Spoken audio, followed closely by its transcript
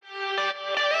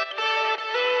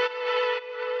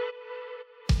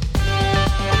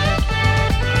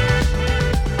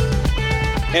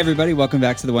Hey everybody, welcome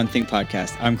back to the One Thing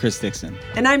Podcast. I'm Chris Dixon.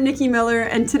 And I'm Nikki Miller,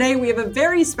 and today we have a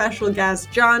very special guest,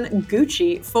 John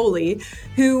Gucci Foley,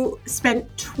 who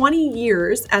spent 20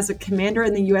 years as a commander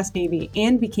in the U.S. Navy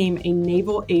and became a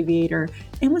naval aviator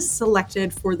and was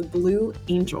selected for the Blue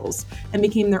Angels and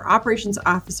became their operations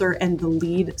officer and the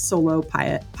lead solo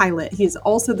pilot. He is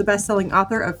also the best-selling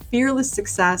author of Fearless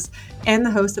Success and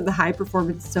the host of the High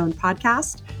Performance Zone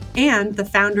podcast, and the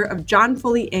founder of John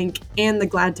Foley Inc. and the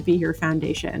Glad to Be Here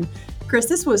Foundation. Chris,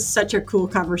 this was such a cool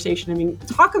conversation. I mean,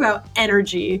 talk about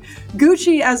energy.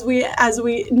 Gucci, as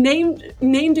we named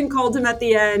and called him at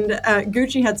the end,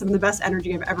 Gucci had some of the best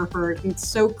energy I've ever heard. And it's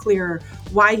so clear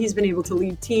why he's been able to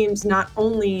lead teams, not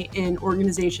only in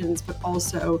organizations, but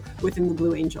also within the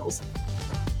Blue Angels.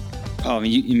 Oh,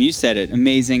 you said it.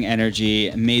 Amazing energy,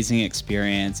 amazing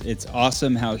experience. It's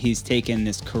awesome how he's taken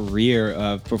this career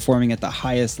of performing at the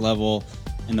highest level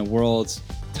in the world's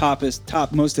top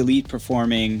most elite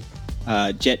performing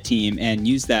jet team and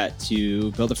use that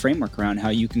to build a framework around how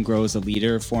you can grow as a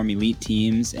leader, form elite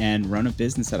teams, and run a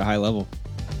business at a high level.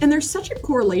 And there's such a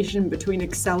correlation between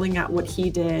excelling at what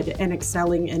he did and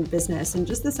excelling in business. And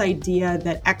just this idea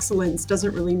that excellence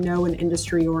doesn't really know an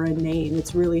industry or a name.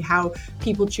 It's really how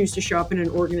people choose to show up in an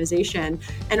organization.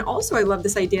 And also, I love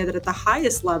this idea that at the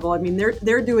highest level, I mean,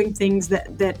 they're doing things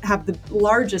that have the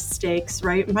largest stakes,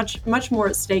 right? Much more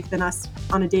at stake than us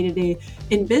on a day-to-day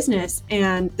in business.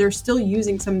 And they're still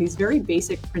using some of these very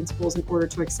basic principles in order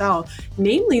to excel.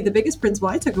 Namely, the biggest principle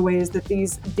I took away is that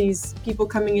these people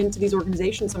coming into these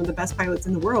organizations, some of the best pilots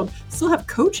in the world, still have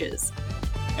coaches.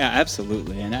 Yeah,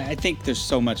 absolutely. And I think there's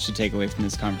so much to take away from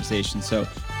this conversation. So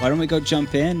why don't we go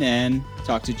jump in and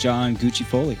talk to John Gucci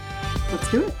Foley?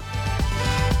 Let's do it.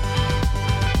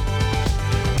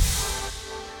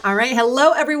 All right.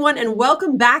 Hello, everyone, and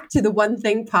welcome back to the One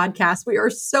Thing Podcast. We are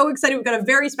so excited. We've got a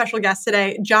very special guest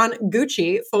today, John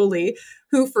Gucci Foley,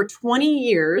 who for 20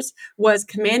 years was a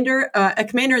commander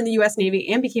in the U.S.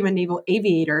 Navy and became a naval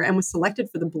aviator and was selected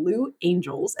for the Blue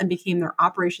Angels and became their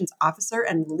operations officer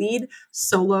and lead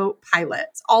solo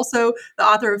pilot. Also, the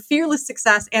author of Fearless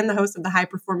Success and the host of the High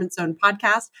Performance Zone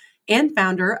podcast and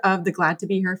founder of the Glad to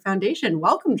Be Here Foundation.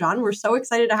 Welcome, John. We're so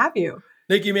excited to have you.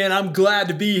 Nikki, man, I'm glad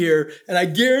to be here. And I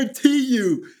guarantee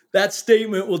you that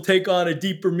statement will take on a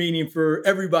deeper meaning for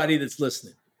everybody that's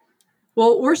listening.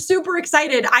 Well, we're super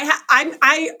excited.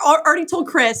 I already told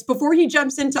Chris before he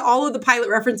jumps into all of the pilot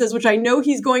references, which I know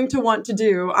he's going to want to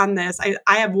do on this.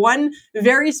 I have one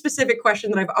very specific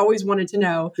question that I've always wanted to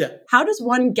know. Yeah. How does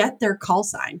one get their call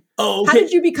sign? Oh, okay. How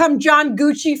did you become John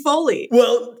Gucci Foley?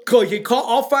 Well,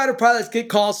 all fighter pilots get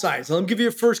call signs. Let me give you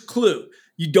a first clue.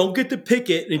 You don't get to pick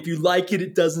it, and if you like it,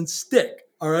 it doesn't stick.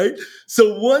 All right.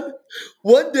 So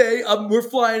one day we're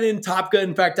flying in Top Gun.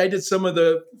 In fact, I did some of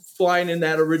the flying in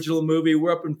that original movie.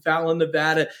 We're up in Fallon,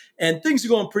 Nevada, and things are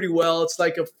going pretty well. It's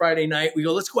like a Friday night. We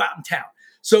go, let's go out in town.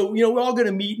 So, we're all going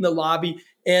to meet in the lobby,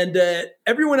 and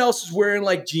everyone else is wearing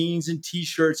like jeans and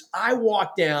T-shirts. I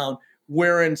walk down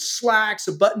wearing slacks,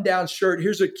 a button-down shirt.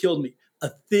 Here's what killed me: a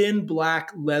thin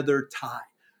black leather tie.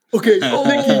 Okay.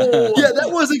 Yeah, that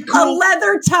wasn't cool. A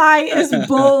leather tie is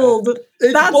bold.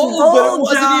 That's bold, but it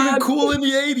wasn't John. even cool in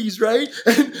the 80s, right?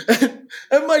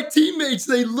 And my teammates,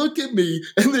 they look at me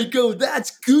and they go,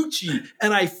 "That's Gucci."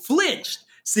 And I flinched.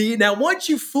 See, now once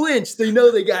you flinch, they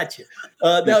know they got you.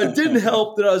 Now, it didn't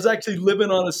help that I was actually living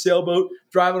on a sailboat,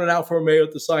 driving an Alfa Romeo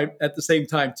at the same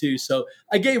time, too. So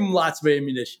I gave them lots of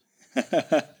ammunition.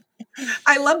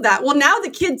 I love that. Well, now the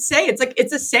kids say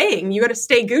it's a saying. You got to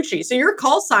stay Gucci. So your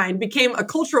call sign became a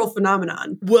cultural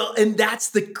phenomenon. Well, and that's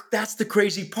the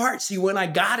crazy part. See, when I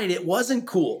got it, it wasn't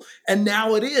cool, and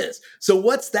now it is. So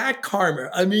what's that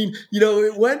karma? I mean,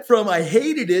 it went from I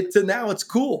hated it to now it's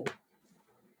cool.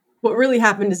 What really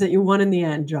happened is that you won in the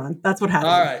end, John. That's what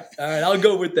happened. All right. I'll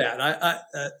go with that.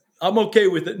 I'm okay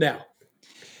with it now.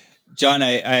 John,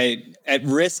 I at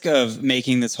risk of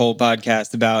making this whole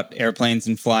podcast about airplanes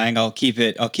and flying, I'll keep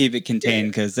it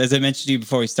contained because, as I mentioned to you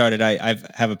before we started, I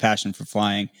have a passion for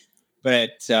flying.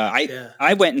 But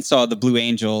I went and saw the Blue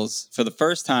Angels for the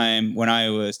first time when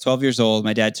I was 12 years old.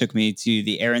 My dad took me to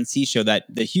the Air and Sea Show,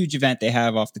 the huge event they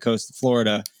have off the coast of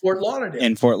Florida, Fort Lauderdale.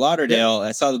 In Fort Lauderdale,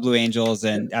 I saw the Blue Angels,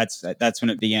 and that's when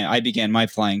it began. I began my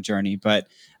flying journey. But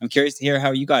I'm curious to hear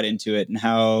how you got into it and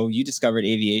how you discovered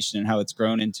aviation and how it's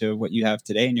grown into what you have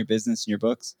today in your business and your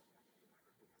books.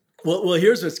 Well,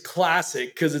 here's what's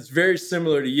classic because it's very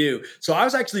similar to you. So I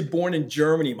was actually born in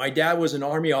Germany. My dad was an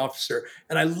Army officer,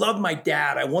 and I loved my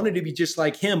dad. I wanted to be just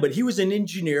like him, but he was an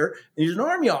engineer and he was an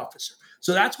Army officer.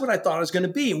 So that's what I thought I was going to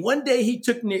be. One day he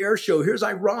took me to air show. Here's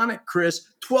ironic, Chris,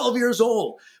 12 years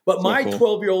old. But my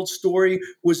 12-year-old story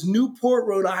was Newport,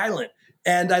 Rhode Island.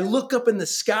 And I look up in the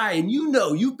sky, and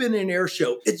you've been in an air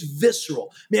show. It's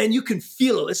visceral. Man, you can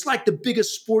feel it. It's like the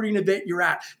biggest sporting event you're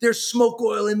at. There's smoke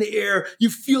oil in the air.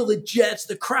 You feel the jets,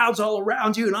 the crowd's all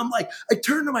around you. And I'm like, I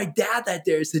turned to my dad that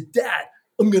day. I said, Dad,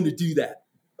 I'm going to do that.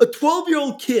 A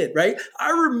 12-year-old kid, right?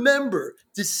 I remember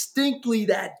distinctly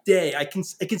that day. I can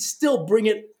still bring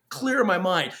it clear in my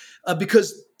mind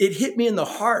because it hit me in the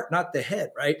heart, not the head,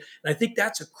 right? And I think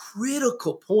that's a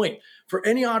critical point for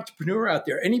any entrepreneur out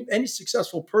there, any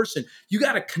successful person. You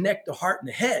got to connect the heart and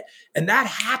the head. And that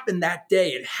happened that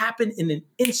day. It happened in an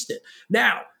instant.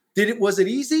 Now, was it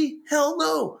easy? Hell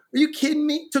no. Are you kidding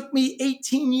me? It took me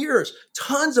 18 years,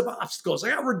 tons of obstacles.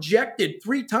 I got rejected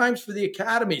 3 times for the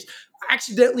academies. I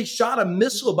accidentally shot a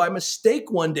missile by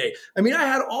mistake one day. I mean, I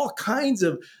had all kinds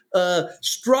of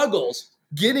struggles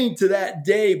getting to that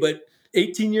day, but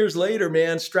 18 years later,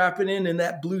 man, strapping in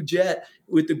that blue jet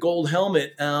with the gold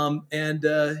helmet. Now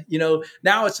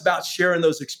it's about sharing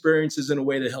those experiences in a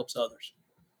way that helps others.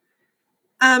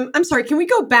 I'm sorry. Can we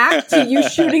go back to you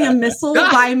shooting a missile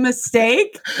by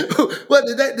mistake? What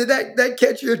did that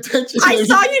catch your attention? I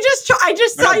saw you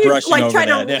saw you like try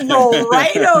to roll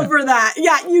right over that.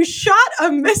 Yeah, you shot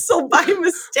a missile by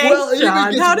mistake,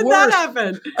 John. How did that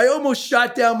happen? I almost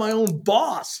shot down my own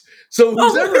boss. So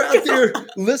who's ever out there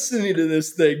listening to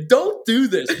this thing, don't do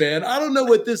this, man. I don't know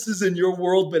what this is in your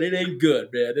world, but it ain't good,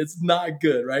 man. It's not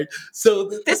good, right?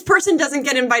 So this person doesn't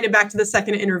get invited back to the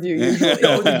second interview usually.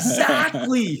 No,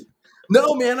 exactly.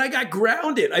 No, man, I got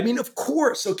grounded. I mean, of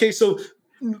course. Okay, so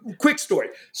quick story.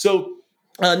 So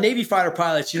Navy fighter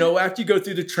pilots, after you go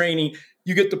through the training,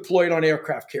 you get deployed on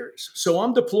aircraft carriers. So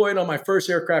I'm deployed on my first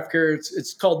aircraft carrier.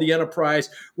 It's called the Enterprise.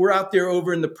 We're out there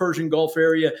over in the Persian Gulf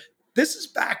area. This is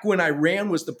back when Iran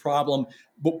was the problem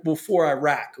before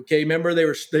Iraq. Okay, remember they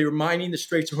were mining the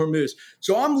Straits of Hormuz.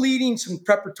 So I'm leading some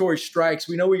preparatory strikes.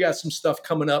 We know we got some stuff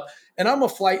coming up, and I'm a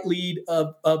flight lead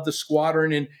of the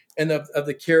squadron and of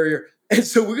the carrier. And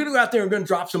so we're going to go out there and we're going to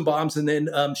drop some bombs and then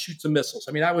shoot some missiles.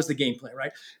 I mean, that was the game plan,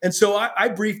 right? And so I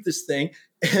briefed this thing,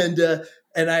 and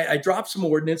I dropped some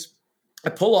ordnance. I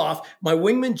pull off. My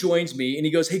wingman joins me, and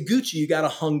he goes, "Hey, Gucci, you got a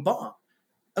hung bomb."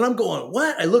 And I'm going,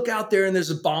 what? I look out there and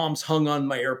there's bombs hung on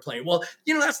my airplane. Well,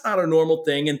 that's not a normal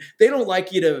thing. And they don't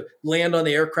like you to land on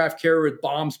the aircraft carrier with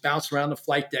bombs bouncing around the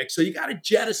flight deck. So you got to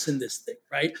jettison this thing,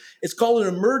 right? It's called an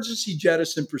emergency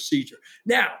jettison procedure.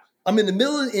 Now, I'm in the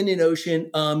middle of the Indian Ocean.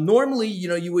 Normally,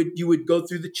 you would go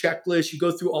through the checklist. You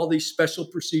go through all these special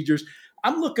procedures.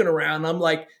 I'm looking around. I'm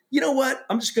like, you know what?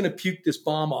 I'm just going to puke this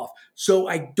bomb off. So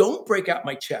I don't break out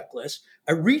my checklist.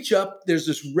 I reach up. There's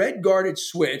this red guarded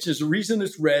switch. There's a reason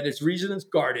it's red. It's a reason it's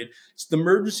guarded. It's the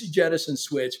emergency jettison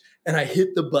switch. And I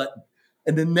hit the button.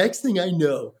 And the next thing I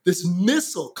know, this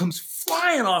missile comes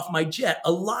flying off my jet,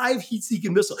 a live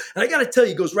heat-seeking missile. And I got to tell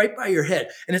you, it goes right by your head.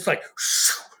 And it's like,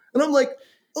 and I'm like,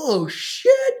 oh,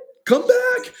 shit. Come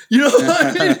back.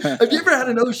 I mean, have you ever had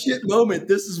an oh shit moment?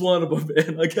 This is one of them,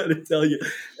 man. I got to tell you.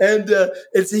 And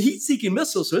it's a heat-seeking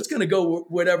missile, so it's going to go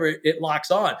whatever it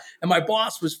locks on. And my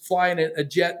boss was flying a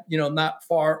jet, not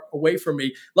far away from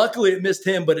me. Luckily, it missed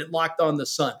him, but it locked on the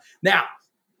sun. Now,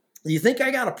 do you think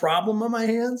I got a problem on my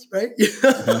hands, right?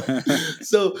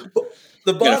 So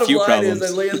the bottom line is I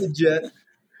land the jet.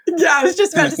 Yeah, I was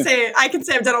just about to say, I can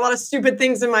say I've done a lot of stupid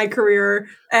things in my career,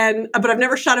 but I've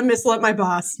never shot a missile at my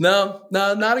boss. No,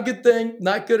 not a good thing.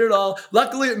 Not good at all.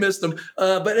 Luckily, it missed him.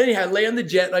 But anyhow, I land the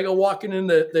jet, and I go walking in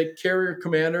the carrier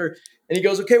commander, and he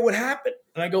goes, okay, what happened?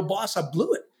 And I go, boss, I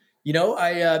blew it. I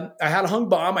had a hung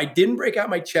bomb. I didn't break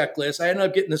out my checklist. I ended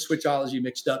up getting the switchology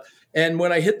mixed up. And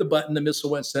when I hit the button, the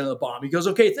missile went instead of the bomb. He goes,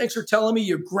 okay, thanks for telling me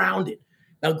you're grounded.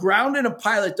 Now, ground and a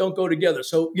pilot don't go together.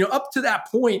 So, up to that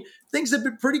point, things have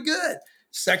been pretty good.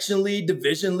 Section lead,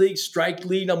 division lead, strike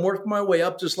lead. I'm working my way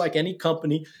up just like any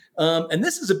company. And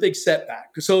this is a big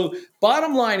setback. So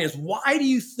bottom line is, why do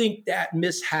you think that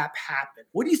mishap happened?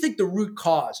 What do you think the root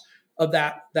cause of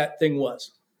that thing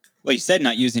was? Well, you said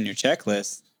not using your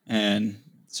checklist, and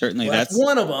certainly that's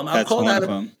one of them. I'll call that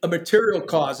a material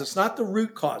cause. It's not the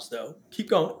root cause, though.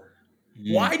 Keep going.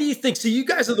 Why do you think? So you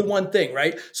guys are the one thing,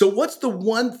 right? So what's the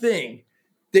one thing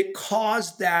that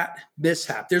caused that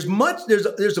mishap? There's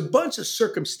a bunch of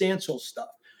circumstantial stuff,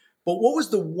 but what was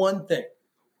the one thing?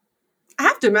 I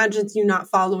have to imagine it's you not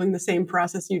following the same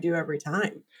process you do every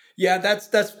time. Yeah, that's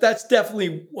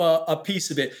definitely a piece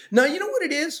of it. Now, you know what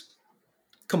it is?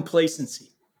 Complacency.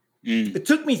 It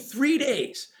took me 3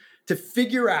 days to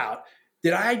figure out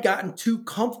that I had gotten too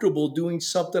comfortable doing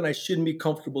something I shouldn't be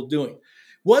comfortable doing.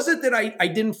 Was it that I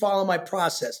didn't follow my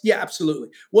process? Yeah, absolutely.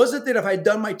 Was it that if I'd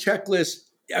done my checklist,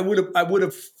 I would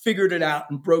have figured it out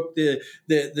and broke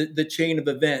the chain of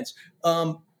events?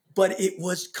 but it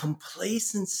was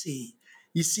complacency.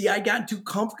 You see, I got too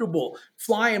comfortable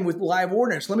flying with live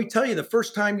ordnance. Let me tell you, the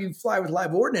first time you fly with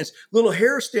live ordnance, little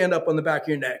hairs stand up on the back of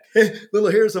your neck.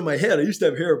 Little hairs on my head. I used to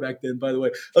have hair back then, by the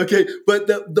way. Okay, but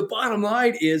the bottom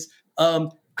line is I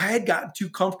had gotten too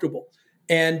comfortable.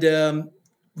 And,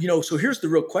 so here's the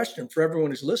real question for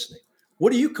everyone who's listening.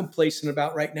 What are you complacent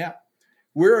about right now?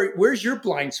 Where's your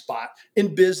blind spot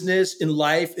in business, in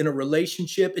life, in a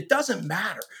relationship? It doesn't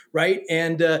matter, right?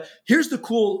 And here's the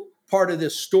cool part of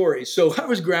this story. So I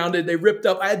was grounded. They ripped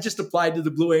up. I had just applied to the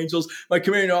Blue Angels. My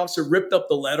commanding officer ripped up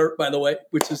the letter, by the way,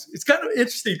 it's kind of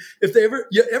interesting. If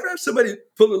you ever have somebody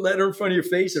put a letter in front of your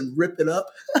face and rip it up,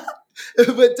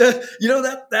 but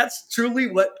that's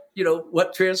truly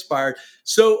what transpired.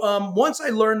 So once I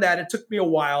learned that, it took me a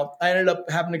while. I ended up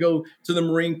having to go to the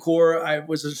Marine Corps. I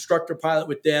was an instructor pilot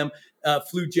with them,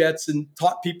 flew jets and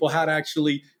taught people how to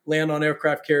actually land on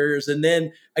aircraft carriers. And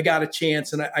then I got a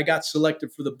chance and I got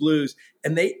selected for the Blues.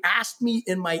 And they asked me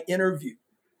in my interview,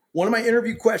 one of my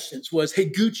interview questions was, "Hey,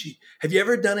 Gucci, have you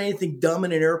ever done anything dumb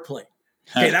in an airplane?"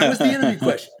 Okay, that was the interview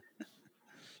question.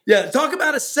 Yeah, talk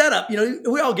about a setup.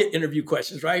 We all get interview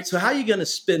questions, right? So how are you going to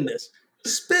spin this?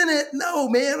 Spin it? No,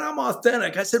 man, I'm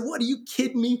authentic. I said, what, are you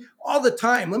kidding me? All the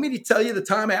time. Let me tell you the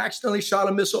time I accidentally shot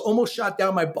a missile, almost shot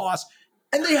down my boss,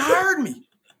 and they hired me.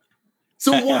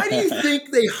 So why do you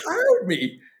think they hired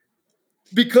me?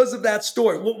 Because of that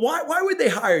story. Well, why would they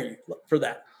hire you for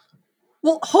that?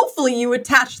 Well, hopefully you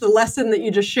attach the lesson that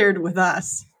you just shared with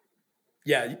us.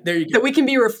 Yeah, there you go. That we can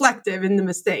be reflective in the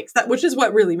mistakes, which is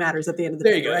what really matters at the end of the day.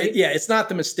 There you go. Right? Yeah, it's not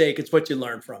the mistake; it's what you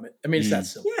learn from it. I mean, it's that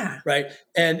simple. Yeah. Right.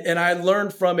 And I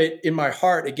learned from it in my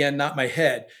heart again, not my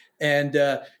head. And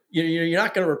you're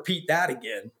not going to repeat that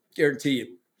again, guarantee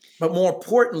you. But more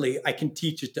importantly, I can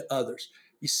teach it to others.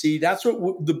 You see, that's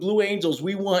what the Blue Angels,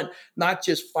 we want not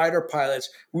just fighter pilots.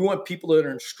 We want people that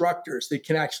are instructors that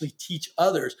can actually teach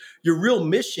others. Your real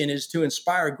mission is to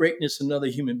inspire greatness in another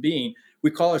human being. We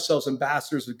call ourselves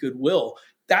ambassadors of goodwill.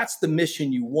 That's the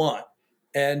mission you want.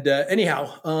 And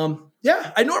anyhow,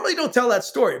 I normally don't tell that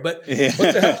story, but what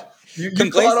the hell?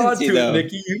 You caught on to it,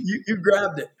 Nikki. You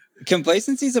grabbed it.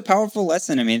 Complacency is a powerful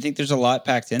lesson. I mean, I think there's a lot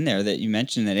packed in there that you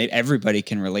mentioned that everybody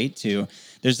can relate to.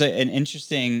 There's an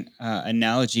interesting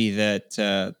analogy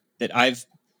that I've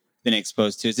been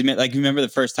exposed to. Is like, remember the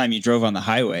first time you drove on the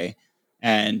highway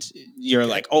and you're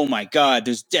like, oh my God,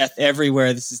 there's death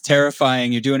everywhere. This is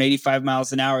terrifying. You're doing 85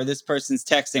 miles an hour. This person's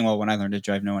texting. Well, when I learned to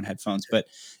drive, no one had phones, but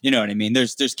you know what I mean?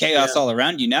 There's chaos all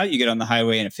around you. Now you get on the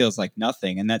highway and it feels like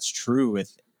nothing. And that's true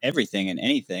with everything and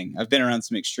anything. I've been around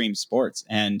some extreme sports,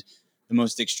 and the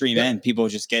most extreme end, people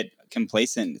just get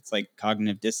complacent. It's like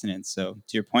cognitive dissonance. So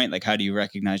to your point, like, how do you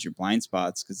recognize your blind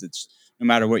spots? Because it's no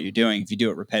matter what you're doing, if you do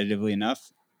it repetitively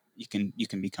enough, you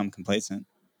can become complacent.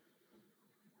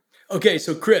 Okay,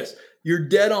 so Chris, you're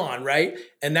dead on, right?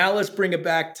 And now let's bring it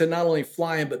back to not only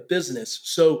flying, but business.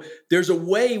 So there's a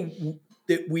way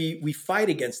that we fight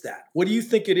against that. What do you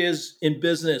think it is in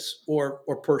business or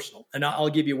personal? And I'll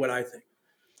give you what I think.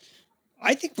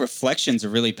 I think reflection's a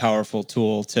really powerful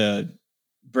tool to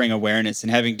bring awareness,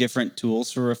 and having different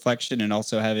tools for reflection, and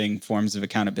also having forms of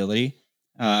accountability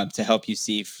to help you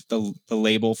see the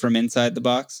label from inside the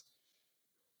box.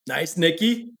 Nice,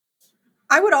 Nikki.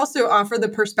 I would also offer the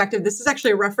perspective. This is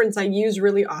actually a reference I use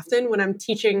really often when I'm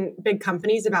teaching big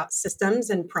companies about systems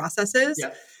and processes.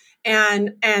 Yeah.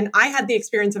 And I had the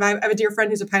experience of, I have a dear friend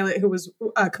who's a pilot, who was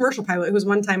a commercial pilot, who was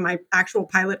one time my actual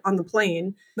pilot on the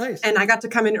plane. Nice. And I got to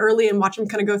come in early and watch him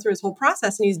kind of go through his whole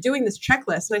process. And he's doing this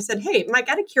checklist. And I said, hey, Mike,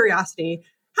 out of curiosity,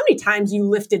 how many times you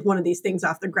lifted one of these things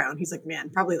off the ground? He's like,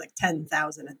 man, probably like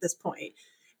 10,000 at this point.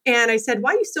 And I said,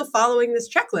 why are you still following this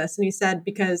checklist? And he said,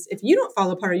 because if you don't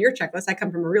follow part of your checklist, I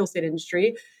come from a real estate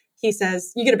industry. He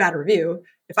says, you get a bad review.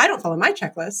 If I don't follow my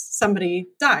checklist, somebody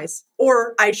dies,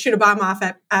 or I shoot a bomb off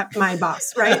at my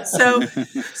boss, right? So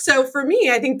for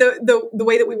me, I think the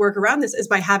way that we work around this is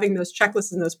by having those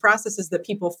checklists and those processes that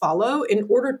people follow in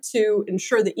order to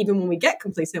ensure that even when we get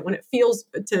complacent, when it feels,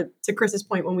 to Chris's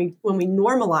point, when we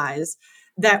normalize,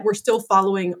 that we're still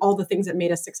following all the things that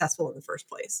made us successful in the first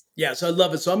place. Yeah, so I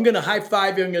love it. So I'm going to high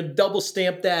five you. I'm going to double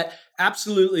stamp that.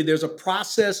 Absolutely. There's a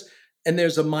process and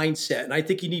there's a mindset. And I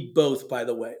think you need both, by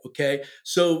the way. Okay.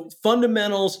 So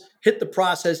fundamentals, hit the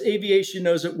process. Aviation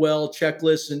knows it well,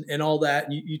 checklists and all that.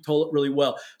 And you told it really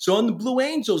well. So on the Blue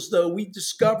Angels, though, we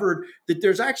discovered that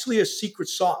there's actually a secret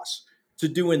sauce to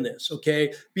doing this,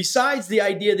 okay? Besides the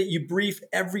idea that you brief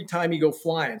every time you go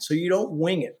flying, so you don't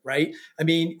wing it, right? I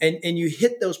mean, and you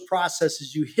hit those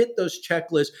processes, you hit those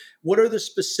checklists. What are the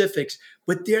specifics?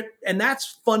 And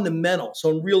that's fundamental.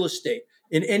 So in real estate,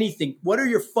 in anything, what are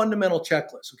your fundamental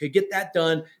checklists? Okay, get that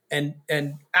done, and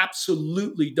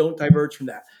absolutely don't diverge from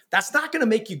that. That's not going to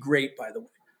make you great, by the way.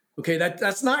 Okay,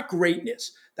 that's not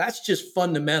greatness. That's just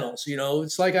fundamentals.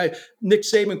 It's like Nick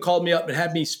Saban called me up and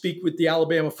had me speak with the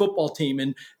Alabama football team,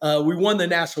 and we won the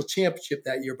national championship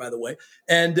that year, by the way.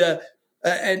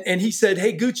 And he said,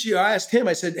 "Hey, Gucci," I asked him,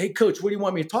 I said, "Hey, coach, what do you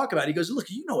want me to talk about?" He goes, "Look,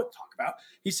 you know what to talk about."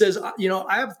 He says, "I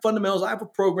have fundamentals. I have a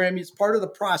program. It's part of the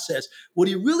process." What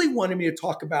he really wanted me to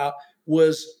talk about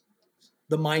was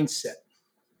the mindset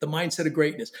of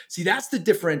greatness. See, that's the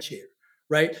differentiator,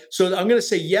 right? So I'm going to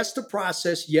say yes to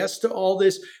process, yes to all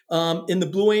this. In the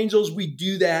Blue Angels, we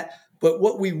do that. But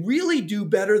what we really do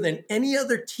better than any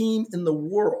other team in the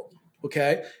world,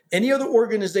 okay, any other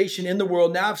organization in the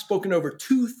world, now I've spoken to over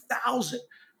 2,000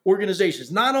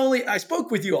 organizations. Not only, I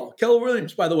spoke with you all, Keller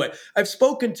Williams, by the way. I've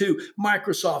spoken to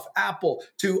Microsoft, Apple,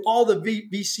 to all the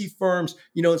VC firms,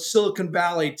 in Silicon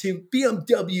Valley, to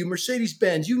BMW,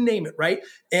 Mercedes-Benz, you name it, right?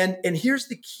 And here's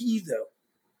the key, though.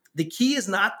 The key is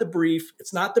not the brief.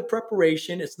 It's not the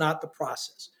preparation. It's not the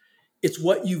process. It's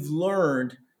what you've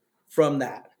learned from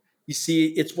that. You see,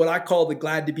 it's what I call the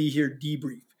glad to be here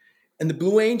debrief. And the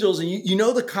Blue Angels, and you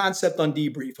know the concept on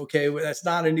debrief, okay? That's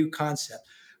not a new concept.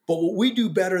 But what we do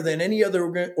better than any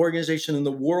other organization in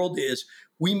the world is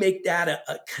we make that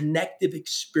a connective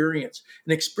experience,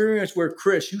 an experience where,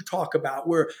 Chris, you talk about,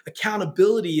 where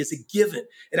accountability is a given.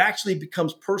 It actually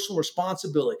becomes personal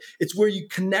responsibility. It's where you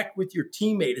connect with your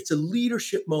teammate. It's a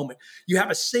leadership moment. You have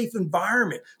a safe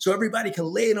environment so everybody can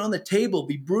lay it on the table,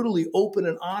 be brutally open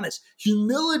and honest.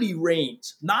 Humility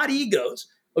reigns, not egos.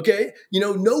 Okay,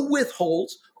 no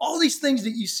withholds. All these things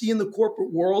that you see in the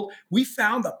corporate world, we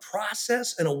found a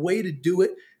process and a way to do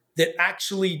it that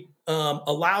actually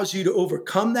allows you to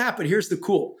overcome that. But here's the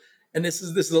cool, and this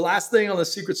is the last thing on the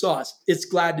secret sauce. It's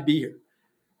glad to be here.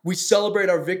 We celebrate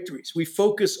our victories. We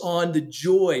focus on the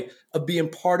joy of being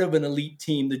part of an elite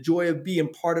team, the joy of being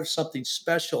part of something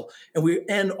special. And we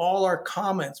end all our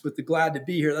comments with the glad to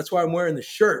be here. That's why I'm wearing the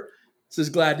shirt. It says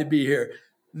glad to be here.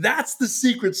 That's the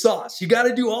secret sauce. You got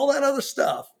to do all that other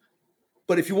stuff.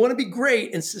 But if you want to be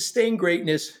great and sustain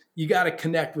greatness, you got to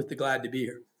connect with the glad to be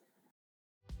here.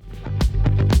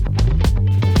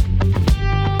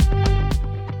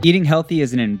 Eating healthy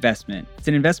is an investment. It's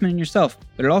an investment in yourself,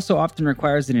 but it also often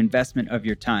requires an investment of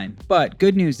your time. But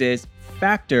good news is,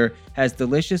 Factor has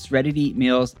delicious, ready-to-eat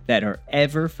meals that are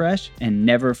ever fresh and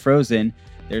never frozen.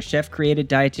 They're chef-created,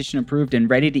 dietitian-approved, and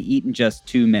ready to eat in just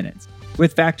 2 minutes.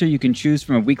 With Factor, you can choose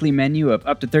from a weekly menu of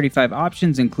up to 35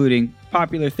 options, including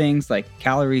popular things like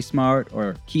Calorie Smart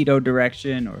or Keto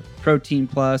Direction or Protein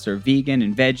Plus or Vegan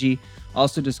and Veggie.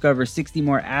 Also discover 60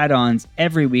 more add-ons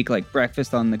every week, like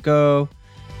breakfast on the go,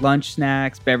 lunch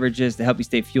snacks, beverages to help you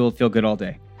stay fueled, feel good all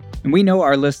day. And we know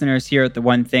our listeners here at The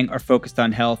One Thing are focused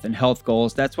on health and health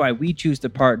goals. That's why we choose to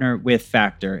partner with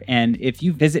Factor. And if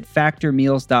you visit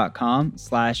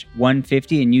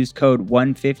factormeals.com/150 and use code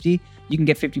 150, you can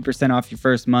get 50% off your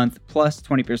first month plus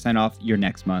 20% off your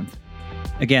next month.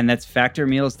 Again, that's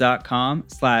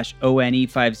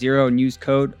factormeals.com/ONE50 and use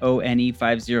code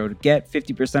ONE50 to get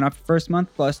 50% off your first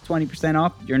month plus 20%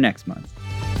 off your next month.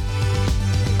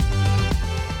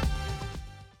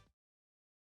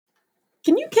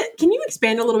 Can you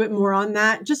expand a little bit more on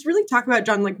that? Just really talk about,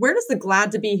 John, like, where does the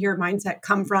glad to be here mindset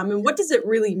come from, and what does it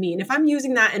really mean? If I'm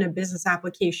using that in a business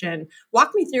application,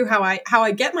 walk me through how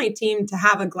I get my team to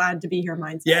have a glad to be here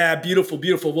mindset. Yeah, beautiful,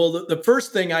 beautiful. Well, the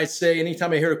first thing I say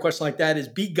anytime I hear a question like that is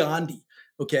be Gandhi.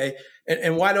 Okay.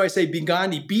 And why do I say be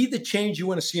Gandhi? Be the change you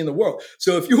want to see in the world.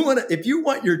 So if you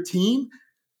want your team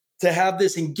to have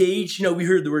this engaged, we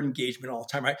heard the word engagement all the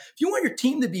time, right? If you want your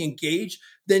team to be engaged,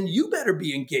 then you better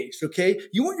be engaged, okay?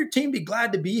 You want your team to be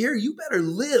glad to be here, you better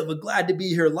live a glad to be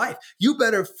here life. You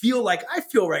better feel like I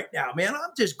feel right now, man. I'm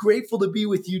just grateful to be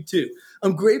with you too.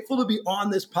 I'm grateful to be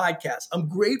on this podcast. I'm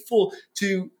grateful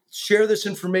to share this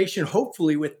information,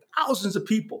 hopefully with thousands of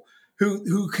people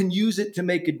who can use it to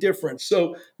make a difference.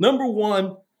 So number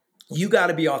one, you got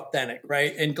to be authentic,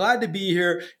 right? And glad to be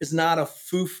here is not a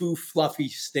foo-foo fluffy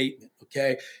statement,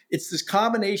 okay? It's this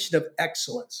combination of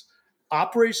excellence,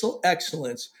 operational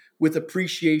excellence with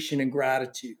appreciation and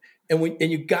gratitude. And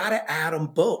you got to add them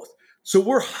both. So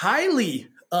we're highly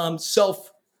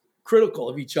self-critical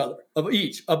of each other, of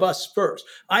each of us first.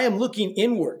 I am looking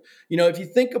inward. If you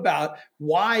think about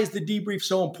why is the debrief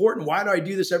so important? Why do I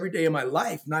do this every day in my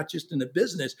life, not just in the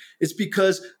business? It's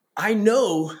because I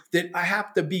know that I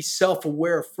have to be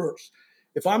self-aware first.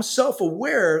 If I'm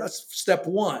self-aware, that's step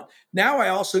one. Now I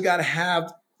also got to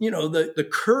have, the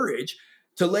courage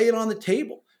to lay it on the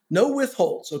table. No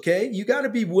withholds, okay? You got to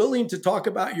be willing to talk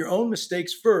about your own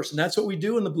mistakes first. And that's what we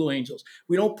do in the Blue Angels.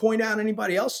 We don't point out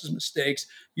anybody else's mistakes.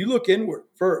 You look inward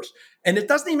first. And it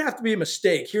doesn't even have to be a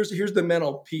mistake. Here's the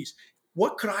mental piece.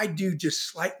 What could I do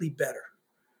just slightly better?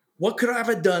 What could I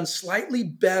have done slightly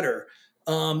better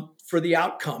for the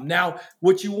outcome? Now,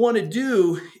 what you want to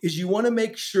do is you want to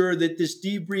make sure that this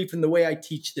debrief, and the way I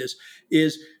teach this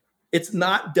is, it's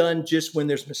not done just when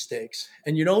there's mistakes.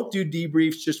 And you don't do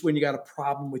debriefs just when you got a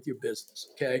problem with your business,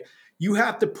 okay? You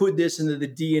have to put this into the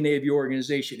DNA of your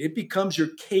organization. It becomes your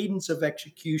cadence of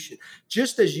execution.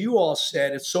 Just as you all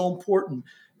said, it's so important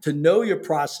to know your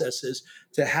processes,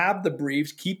 to have the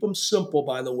briefs, keep them simple,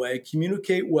 by the way,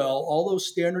 communicate well, all those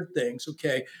standard things,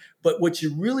 okay? But what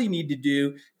you really need to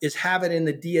do is have it in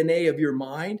the DNA of your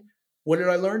mind. What did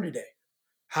I learn today?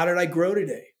 How did I grow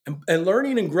today? And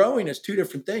learning and growing is two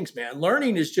different things, man.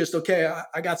 Learning is just, okay,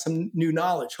 I got some new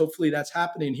knowledge. Hopefully that's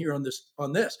happening here on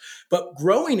this. But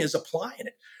growing is applying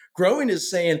it. Growing is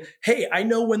saying, hey, I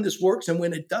know when this works and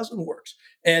when it doesn't work.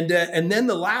 And then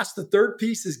the third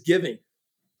piece is giving.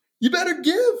 You better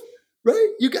give, right?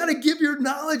 You got to give your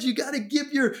knowledge. You got to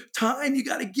give your time. You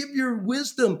got to give your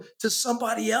wisdom to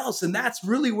somebody else. And that's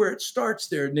really where it starts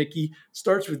there, Nikki. It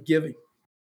starts with giving.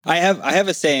 I have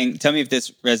a saying. Tell me if this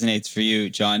resonates for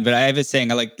you, John. But I have a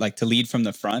saying. I like to lead from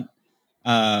the front,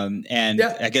 and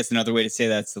Yeah. I guess another way to say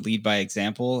that's to lead by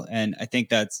example. And I think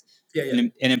that's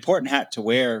an important hat to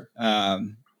wear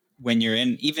when you're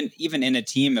in even in a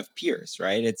team of peers,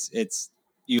 right? It's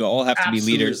you all have to be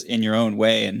leaders in your own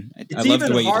way, and I love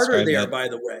the way you describe there, that. by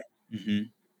the way. Mm-hmm.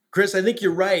 Chris, I think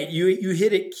you're right. You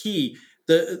hit it key.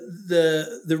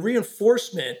 The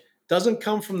reinforcement doesn't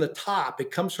come from the top;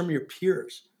 it comes from your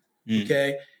peers.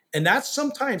 Okay. And that's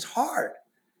sometimes hard.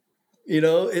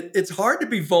 It's hard to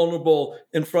be vulnerable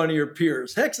in front of your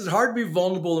peers. Heck, it's hard to be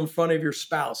vulnerable in front of your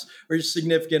spouse or your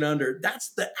significant other. That's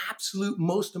the absolute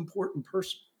most important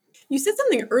person. You said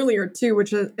something earlier too,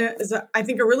 which is I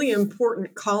think a really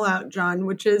important call out, John,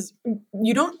 which is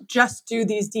you don't just do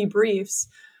these debriefs,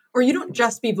 or you don't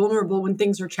just be vulnerable when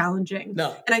things are challenging.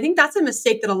 No. And I think that's a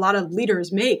mistake that a lot of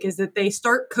leaders make, is that they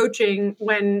start coaching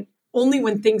only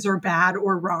when things are bad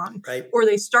or wrong, right? Or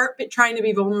they start trying to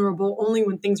be vulnerable only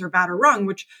when things are bad or wrong,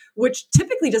 which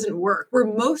typically doesn't work. We're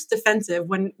most defensive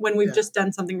when we've just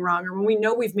done something wrong, or when we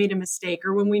know we've made a mistake,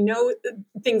 or when we know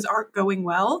things aren't going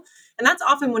well. And that's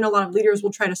often when a lot of leaders will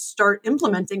try to start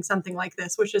implementing something like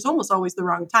this, which is almost always the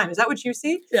wrong time. Is that what you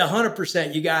see? Yeah,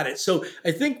 100%. You got it. So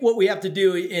I think what we have to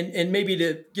do, and maybe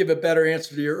to give a better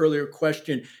answer to your earlier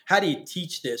question, how do you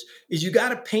teach this, is you got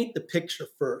to paint the picture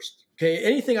first. Okay.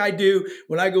 Anything I do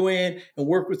when I go in and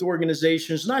work with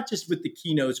organizations, not just with the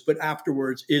keynotes, but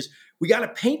afterwards, is we got to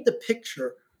paint the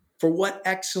picture for what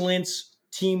excellence,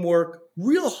 teamwork,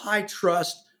 real high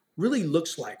trust really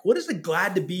looks like. What does the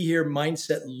glad to be here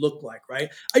mindset look like, right?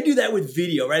 I do that with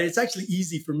video, right? It's actually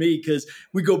easy for me because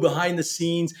we go behind the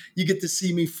scenes. You get to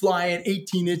see me flying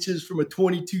 18 inches from a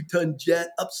 22-ton jet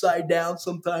upside down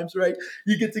sometimes, right?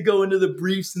 You get to go into the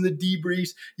briefs and the debriefs.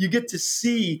 You get to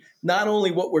see not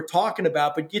only what we're talking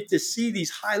about, but get to see these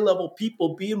high-level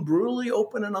people being brutally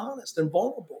open and honest and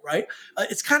vulnerable, right?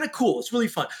 It's kind of cool. It's really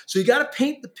fun. So you got to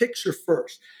paint the picture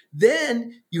first.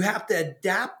 Then you have to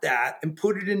adapt that and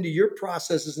put it into your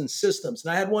processes and systems.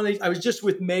 And I had I was just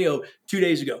with Mayo 2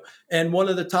 days ago, and one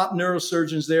of the top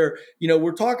neurosurgeons there,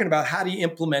 we're talking about how do you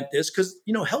implement this? Because,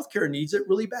 healthcare needs it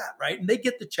really bad, right? And they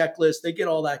get the checklist, they get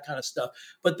all that kind of stuff.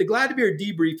 But the Glad to Be Here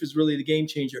debrief is really the game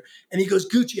changer. And he goes,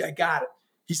 Gucci, I got it.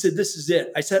 He said, this is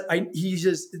it. I said, he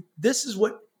says, this is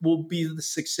what will be the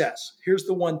success. Here's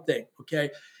the one thing,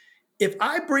 okay? If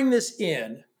I bring this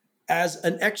in as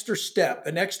an extra step,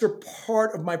 an extra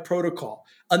part of my protocol,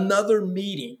 another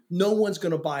meeting, no one's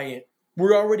going to buy in.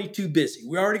 We're already too busy.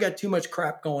 We already got too much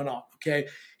crap going on, okay?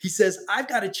 He says, I've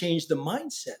got to change the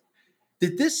mindset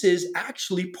that this is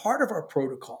actually part of our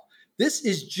protocol. This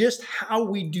is just how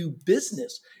we do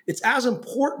business. It's as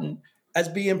important as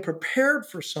being prepared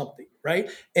for something, right?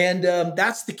 And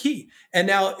that's the key. And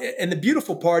now, and the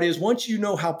beautiful part is, once you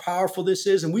know how powerful this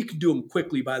is, and we can do them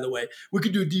quickly, by the way, we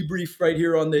could do a debrief right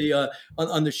here on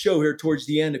the show here towards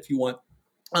the end if you want.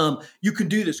 You can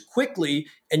do this quickly,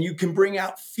 and you can bring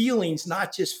out feelings,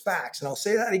 not just facts. And I'll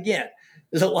say that again.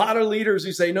 There's a lot of leaders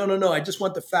who say, no, I just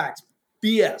want the facts.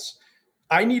 BS.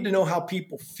 I need to know how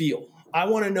people feel. I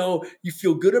want to know you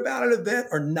feel good about an event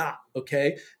or not,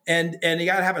 okay? And you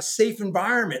got to have a safe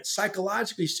environment,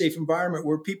 psychologically safe environment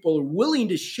where people are willing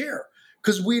to share,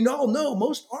 because we all know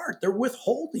most aren't. They're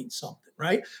withholding something,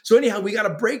 right? So anyhow, we got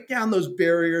to break down those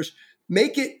barriers,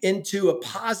 make it into a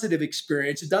positive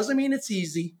experience. It doesn't mean it's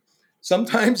easy.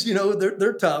 Sometimes,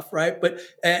 they're tough, right? But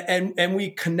and we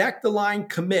connect the line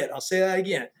commit. I'll say that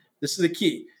again. This is the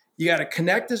key. You got to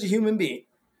connect as a human being.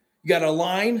 You got to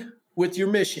align with your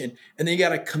mission, and then you got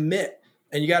to commit,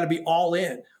 and you got to be all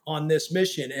in on this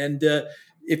mission. And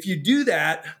if you do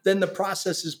that, then the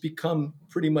processes become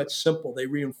pretty much simple. They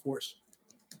reinforce.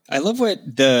 I love what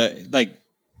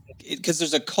because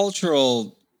there's a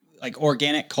cultural, like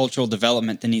organic cultural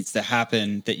development that needs to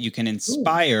happen that you can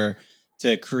inspire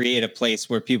to create a place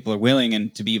where people are willing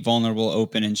and to be vulnerable,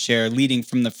 open, and share. Leading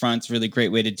from the front's a really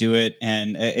great way to do it.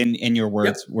 And your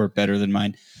words were better than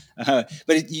mine. But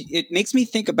it makes me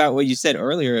think about what you said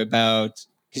earlier about,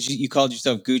 because you called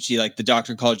yourself Gucci, like the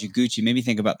doctor called you Gucci, made me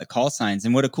think about the call signs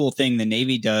and what a cool thing the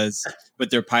Navy does with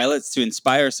their pilots to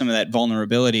inspire some of that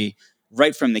vulnerability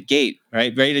right from the gate,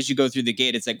 right? Right as you go through the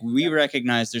gate, it's like, we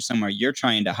recognize there's somewhere you're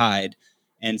trying to hide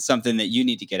and something that you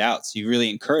need to get out. So you really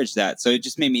encourage that. So it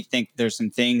just made me think there's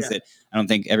some things that I don't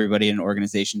think everybody in an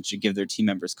organization should give their team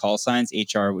members call signs.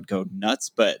 HR would go nuts,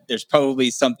 but there's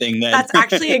probably something that's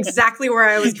actually exactly where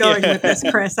I was going with this,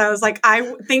 Chris. I was like,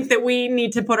 I think that we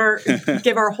need to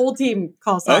give our whole team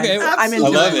call signs. Okay, I'm into I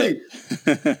love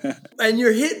it. And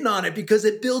you're hitting on it because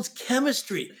it builds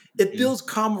chemistry. It builds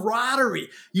camaraderie.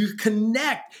 You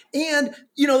connect, and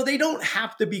they don't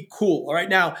have to be cool. All right,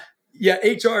 now,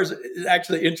 HR is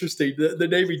actually interesting. The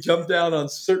Navy jumped down on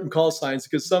certain call signs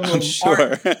because some of them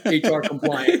aren't HR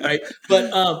compliant, right?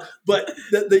 But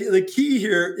the key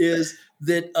here is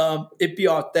that it be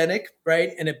authentic,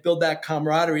 right? And it build that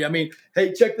camaraderie. I mean,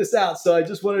 hey, check this out. So I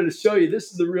just wanted to show you,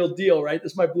 this is the real deal, right?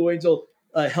 This is my Blue Angel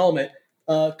helmet.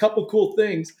 A couple cool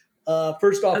things.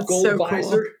 First off, That's gold so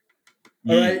visor.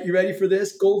 Cool. All right, you ready for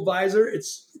this? Gold visor.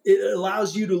 It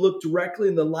allows you to look directly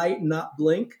in the light and not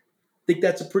blink. I think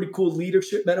that's a pretty cool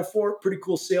leadership metaphor, pretty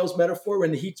cool sales metaphor.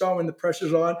 When the heat's on, when the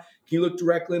pressure's on, can you look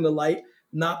directly in the light,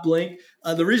 not blink?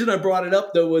 The reason I brought it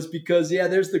up, though, was because,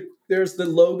 there's the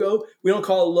logo. We don't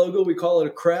call it a logo. We call it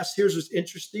a crest. Here's what's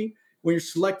interesting. When you're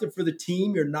selected for the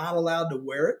team, you're not allowed to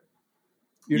wear it.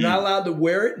 You're not allowed to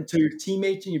wear it until your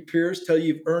teammates and your peers tell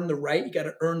you you've earned the right. You got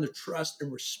to earn the trust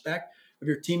and respect of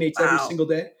your teammates every single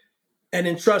day. And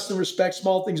in trust and respect,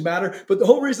 small things matter. But the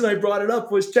whole reason I brought it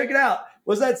up was, check it out.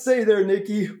 What's that say there,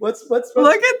 Nikki? What's Look at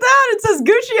that. It says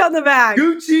Gucci on the back.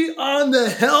 Gucci on the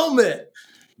helmet.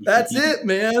 That's it,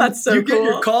 man. That's so You cool. get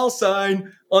your call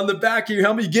sign on the back of your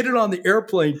helmet. You get it on the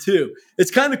airplane, too. It's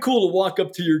kind of cool to walk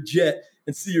up to your jet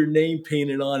and see your name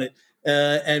painted on it.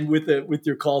 And with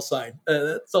your call sign.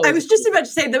 I was just about to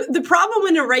say the problem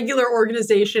in a regular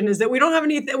organization is that we don't have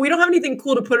anything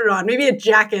cool to put it on. Maybe a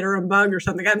jacket or a mug or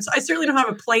something. I certainly don't have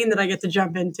a plane that I get to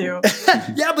jump into.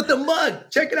 Yeah, but the mug,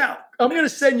 check it out. I'm going to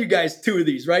send you guys 2 of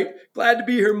these, right? Glad to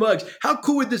be here, mugs. How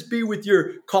cool would this be with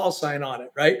your call sign on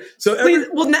it, right? So please,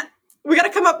 we got to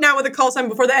come up now with a call sign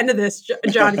before the end of this,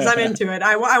 John, because I'm into it.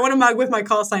 I want a mug with my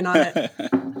call sign on it.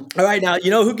 All right, now,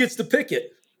 who gets to pick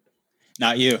it?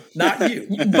 Not you. Not you.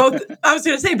 Both. I was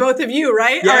going to say both of you,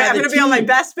 right? Yeah, all right, I'm going to be on my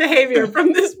best behavior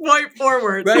from this point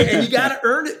forward. Right, and you got to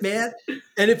earn it, man.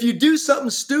 And if you do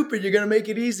something stupid, you're going to make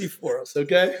it easy for us,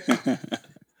 okay?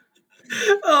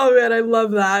 Oh, man, I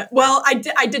love that. Well,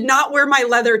 I did not wear my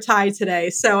leather tie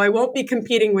today, so I won't be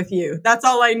competing with you. That's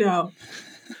all I know.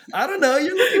 I don't know.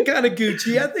 You're looking kind of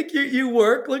Gucci. I think you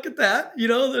work. Look at that.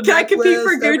 The Can I compete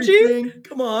for Gucci? Everything.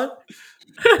 Come on.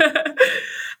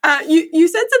 You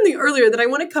said something earlier that I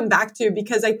want to come back to,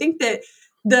 because I think that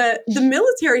the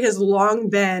military has long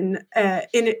been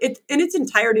in its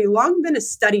entirety a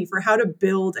study for how to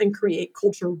build and create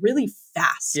culture really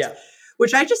fast. Yeah.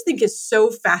 Which I just think is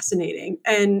so fascinating,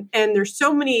 and there's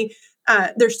so many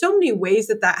ways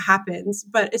that happens,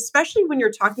 but especially when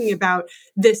you're talking about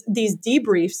these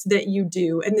debriefs that you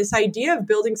do, and this idea of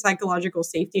building psychological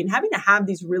safety and having to have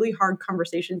these really hard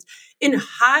conversations in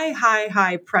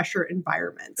high pressure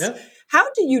environments. Yeah. How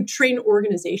do you train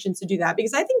organizations to do that?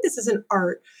 Because I think this is an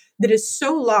art that is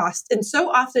so lost and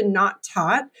so often not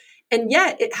taught. And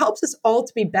yet it helps us all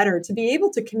to be better, to be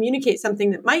able to communicate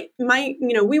something that might,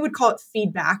 we would call it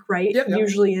feedback, right? Yep.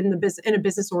 Usually in a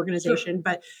business organization, sure.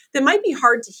 But that might be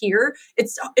hard to hear.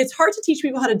 It's hard to teach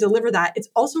people how to deliver that. It's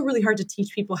also really hard to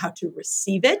teach people how to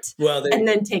receive it and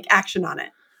then take action on it.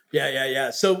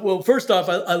 Yeah. So, first off,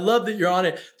 I love that you're on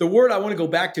it. The word I want to go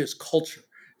back to is culture.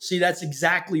 See, that's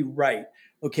exactly right.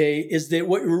 Okay. Is that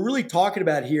what we're really talking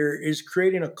about here is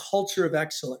creating a culture of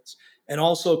excellence and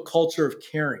also a culture of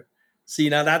caring. See,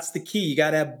 now that's the key. You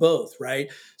got to have both, right?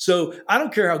 So I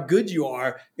don't care how good you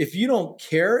are. If you don't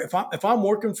care, if I'm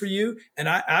working for you and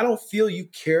I don't feel you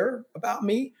care about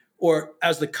me, or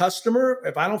as the customer,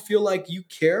 if I don't feel like you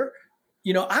care,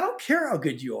 I don't care how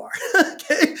good you are.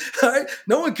 Okay. All right.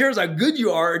 No one cares how good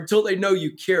you are until they know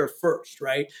you care first.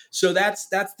 Right. So that's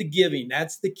the giving.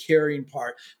 That's the caring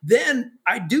part. Then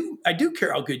I do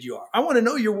care how good you are. I want to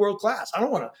know you're world class. I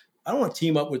don't want to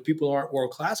team up with people who aren't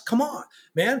world class. Come on,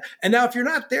 man. And now if you're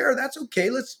not there, that's okay.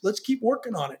 Let's keep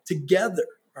working on it together.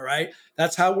 All right.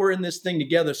 That's how we're in this thing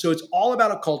together. So it's all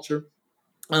about a culture.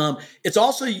 It's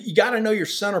also, you got to know your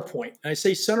center point. And I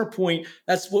say center point.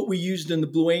 That's what we used in the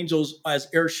Blue Angels as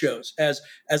air shows, as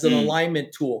an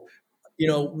alignment tool.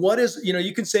 What is,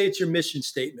 you can say it's your mission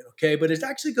statement, okay, but it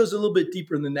actually goes a little bit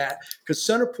deeper than that, because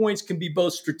center points can be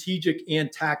both strategic and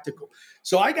tactical.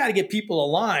 So I got to get people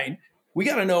aligned. We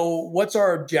got to know what's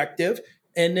our objective.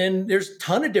 And then there's a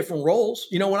ton of different roles.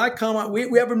 When I come out,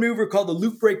 we have a maneuver called the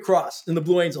loop break cross in the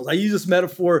Blue Angels. I use this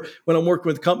metaphor when I'm working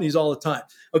with companies all the time.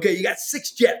 Okay, you got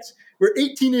 6 jets. We're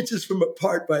 18 inches from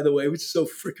apart, by the way, which is so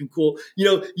freaking cool.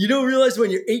 You don't realize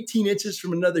when you're 18 inches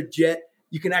from another jet,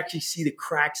 you can actually see the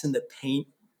cracks in the paint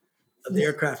of the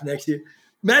aircraft next to you.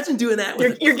 Imagine doing that.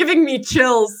 You're giving me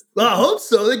chills. Well, I hope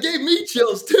so. They gave me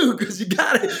chills too, because you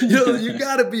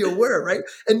gotta be aware, right?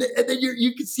 And then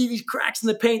you can see these cracks in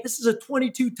the paint. This is a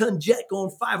 22-ton jet going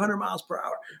 500 miles per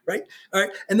hour, right? All right.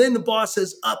 And then the boss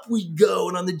says, "Up we go,"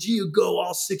 and on the G you go,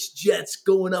 all 6 jets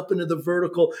going up into the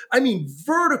vertical. I mean,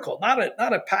 vertical, not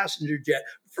a passenger jet.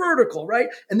 Vertical, right?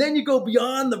 And then you go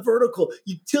beyond the vertical.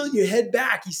 You tilt your head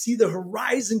back. You see the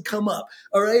horizon come up.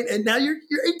 All right. And now you're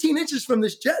 18 inches from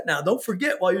this jet now. Don't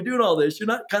forget, while you're doing all this, you're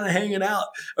not kind of hanging out.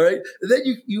 All right. And then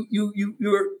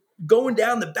you're going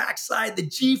down the backside. The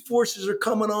G forces are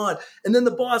coming on. And then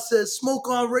the boss says, "Smoke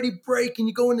on, ready, break." And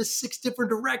you go into 6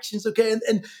 different directions. Okay.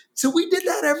 And so we did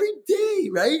that every day,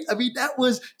 right? I mean, that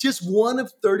was just one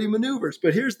of 30 maneuvers.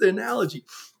 But here's the analogy.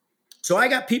 So I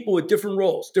got people with different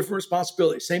roles, different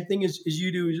responsibilities, same thing as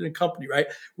you do in a company, right?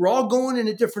 We're all going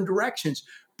in different directions,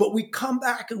 but we come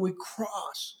back and we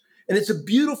cross. And it's a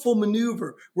beautiful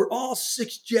maneuver where all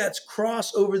 6 jets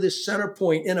cross over this center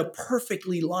point in a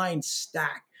perfectly lined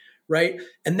stack, right?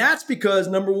 And that's because,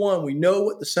 number one, we know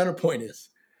what the center point is.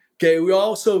 Okay. We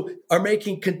also are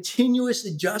making continuous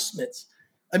adjustments.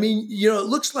 I mean, it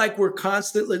looks like we're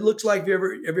constantly, it looks like if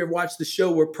you ever watched the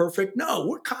show, we're perfect. No,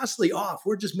 we're constantly off.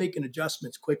 We're just making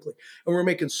adjustments quickly, and we're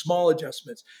making small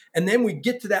adjustments. And then we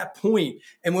get to that point,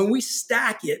 and when we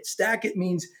stack it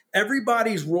means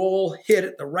everybody's role hit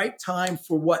at the right time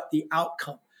for what the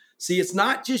outcome. See, it's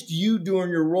not just you doing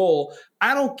your role.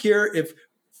 I don't care if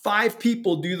 5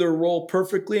 people do their role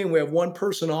perfectly and we have 1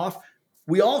 person off.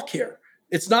 We all care.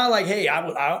 It's not like, "Hey,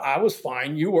 I was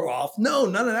fine, you were off." No,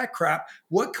 none of that crap.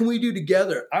 What can we do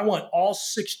together? I want all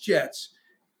 6 jets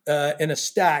in a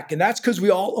stack, and that's because we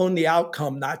all own the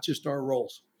outcome, not just our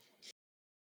roles.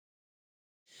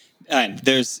 And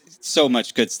there's so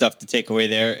much good stuff to take away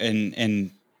there,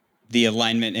 and the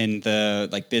alignment in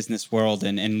the business world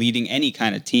and leading any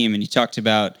kind of team. And you talked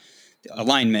about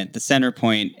alignment, the center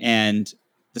point, and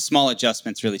the small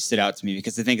adjustments really stood out to me,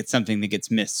 because I think it's something that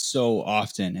gets missed so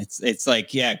often. It's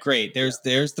like, yeah, great. There's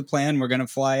the plan. We're going to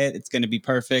fly it. It's going to be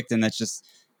perfect. And that's just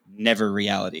never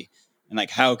reality. And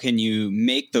how can you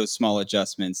make those small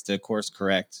adjustments to course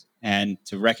correct and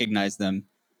to recognize them,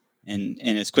 and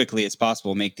as quickly as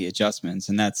possible make the adjustments?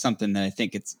 And that's something that I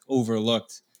think it's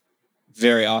overlooked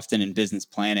very often in business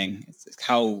planning. It's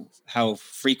how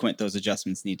frequent those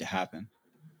adjustments need to happen.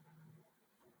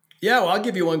 Yeah, well, I'll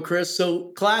give you one, Chris. So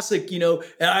classic, and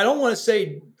I don't want to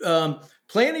say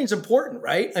planning is important,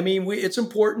 right? I mean, it's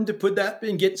important to put that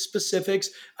and get specifics.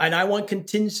 And I want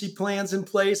contingency plans in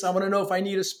place. I want to know if I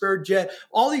need a spare jet,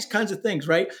 all these kinds of things,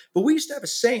 right? But we used to have a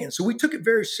saying, so we took it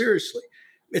very seriously.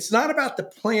 It's not about the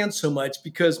plan so much,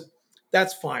 because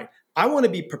that's fine. I want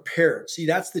to be prepared. See,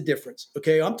 that's the difference.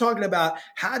 Okay. I'm talking about,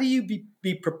 how do you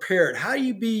be prepared? How do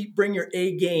you bring your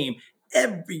A game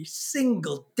every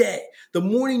single day? The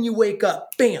morning you wake up,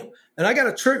 bam. And I got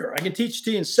a trigger. I can teach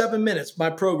to you in 7 minutes, my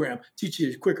program. Teach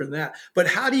you quicker than that. But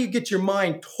how do you get your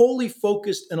mind totally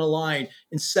focused and aligned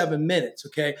in 7 minutes?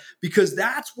 Okay. Because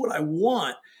that's what I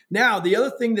want. Now, the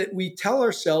other thing that we tell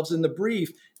ourselves in the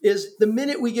brief is, the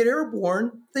minute we get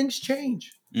airborne, things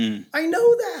change. I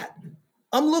know that.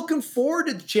 I'm looking forward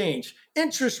to the change.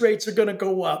 Interest rates are going to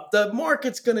go up. The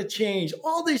market's going to change.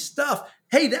 All this stuff.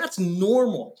 Hey, that's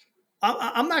normal.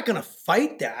 I'm not going to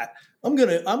fight that. I'm going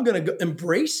to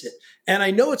embrace it. And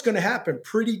I know it's going to happen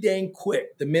pretty dang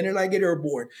quick. The minute I get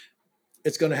airborne,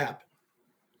 it's going to happen.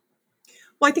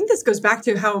 Well, I think this goes back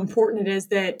to how important it is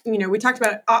that, we talked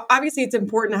about, obviously it's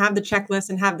important to have the checklist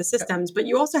and have the systems, but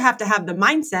you also have to have the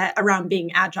mindset around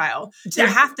being agile.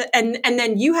 Exactly. You have to, and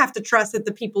then you have to trust that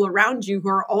the people around you who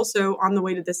are also on the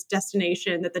way to this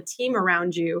destination, that the team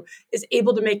around you is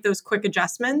able to make those quick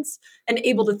adjustments and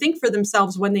able to think for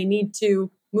themselves when they need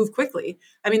to move quickly.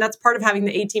 I mean, that's part of having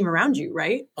the A team around you,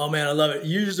 right? Oh man, I love it.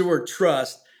 You use the word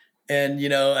trust. And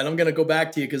and I'm going to go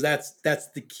back to you because that's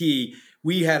the key.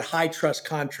 We had high trust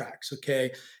contracts,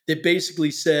 okay, that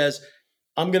basically says,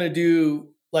 I'm going to do,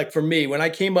 like for me, when I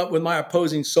came up with my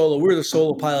opposing solo, we were the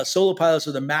solo pilots. Solo pilots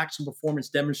are the maximum performance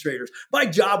demonstrators. My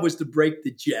job was to break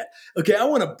the jet. Okay, I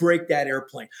want to break that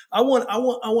airplane. I want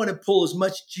to pull as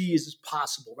much G as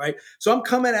possible, right? So I'm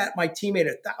coming at my teammate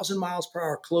at 1,000 miles per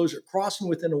hour closure, crossing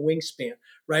within a wingspan,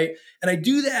 right? And I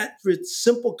do that with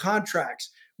simple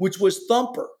contracts, which was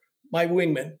Thumper, my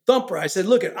wingman, Thumper. I said,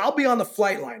 look, I'll be on the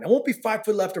flight line. I won't be 5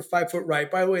 foot left or 5 foot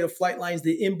right. By the way, the flight line is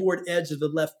the inboard edge of the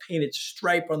left painted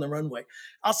stripe on the runway.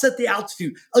 I'll set the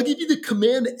altitude. I'll give you the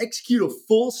command to execute a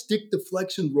full stick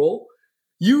deflection roll.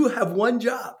 You have one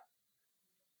job.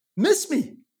 Miss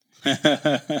me. It's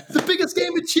the biggest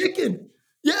game of chicken.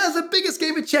 Yeah, it's the biggest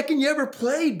game of chicken you ever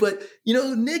played. But,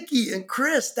 Nikki and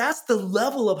Chris, that's the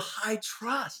level of high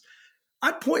trust.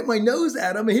 I point my nose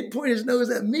at him and he'd point his nose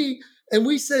at me. And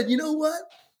we said, you know what?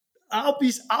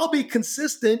 I'll be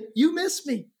consistent. You miss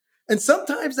me. And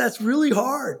sometimes that's really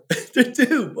hard to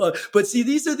do. But see,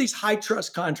 these high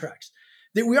trust contracts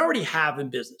that we already have in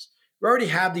business. We already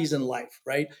have these in life,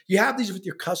 right? You have these with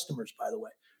your customers, by the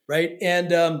way, right?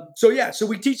 And so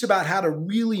we teach about how to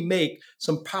really make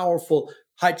some powerful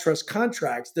high trust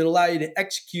contracts that allow you to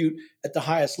execute at the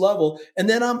highest level. And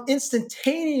then I'm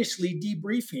instantaneously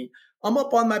debriefing. I'm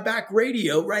up on my back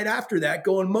radio right after that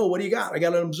going, Mo, what do you got? I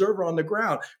got an observer on the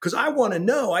ground because I want to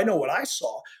know. I know what I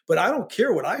saw, but I don't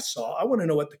care what I saw. I want to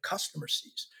know what the customer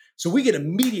sees. So we get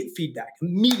immediate feedback.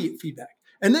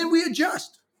 And then we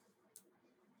adjust.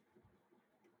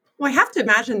 Well, I have to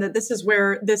imagine that this is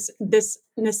where this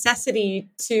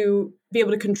necessity to be able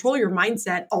to control your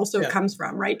mindset also comes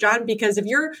from, right, John? Because if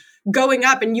you're going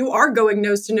up and you are going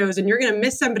nose to nose and you're going to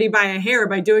miss somebody by a hair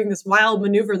by doing this wild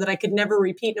maneuver that I could never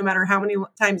repeat no matter how many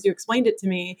times you explained it to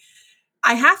me,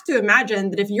 I have to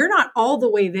imagine that if you're not all the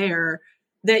way there,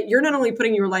 that you're not only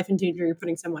putting your life in danger, you're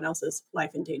putting someone else's life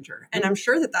in danger. And I'm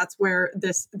sure that that's where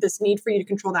this need for you to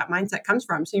control that mindset comes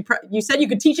from. So you said you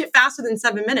could teach it faster than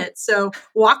 7 minutes. So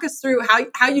walk us through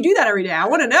how you do that every day. I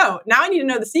want to know. Now I need to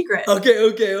know the secret. Okay.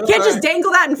 You can't just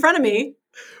dangle that in front of me.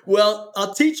 Well,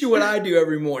 I'll teach you what I do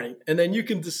every morning, and then you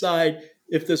can decide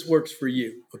if this works for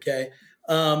you, okay?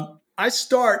 I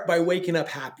start by waking up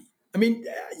happy. I mean,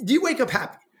 do you wake up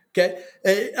happy? Okay,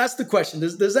 that's the question.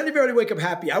 Does anybody wake up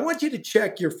happy? I want you to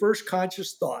check your first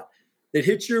conscious thought that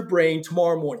hits your brain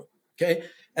tomorrow morning, okay?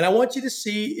 And I want you to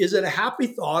see, is it a happy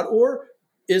thought or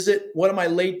is it, what am I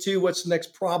late to? What's the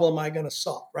next problem am I going to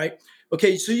solve, right?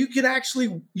 Okay, so you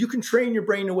can train your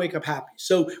brain to wake up happy.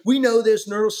 So we know there's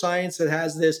neuroscience that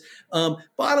has this.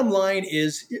 Bottom line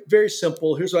is very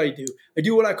simple. Here's what I do. I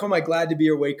do what I call my glad to be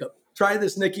or wake up. Try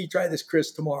this, Nikki. Try this,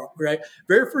 Chris, tomorrow, right?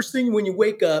 Very first thing when you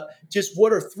wake up, just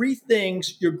what are 3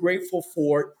 things you're grateful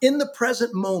for in the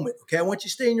present moment, okay? I want you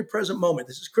to stay in your present moment.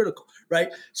 This is critical,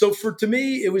 right? So to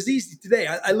me, it was easy today.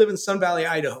 I live in Sun Valley,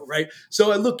 Idaho, right?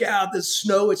 So I look out, the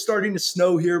snow. It's starting to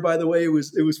snow here, by the way. It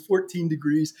was 14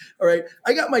 degrees, all right?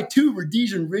 I got my 2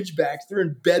 Rhodesian Ridgebacks. They're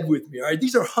in bed with me, all right?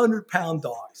 These are 100-pound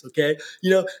dogs, okay?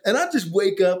 And I just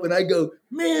wake up and I go,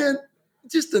 man,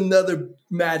 just another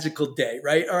magical day,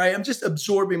 right? All right. I'm just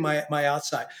absorbing my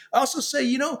outside. I also say,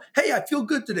 hey, I feel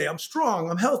good today. I'm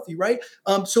strong. I'm healthy, right?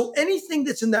 So anything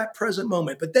that's in that present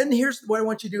moment. But then here's what I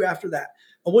want you to do after that.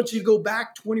 I want you to go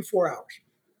back 24 hours.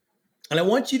 And I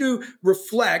want you to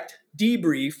reflect,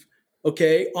 debrief,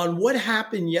 okay, on what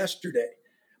happened yesterday.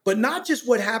 But not just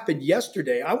what happened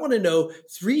yesterday. I want to know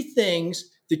 3 things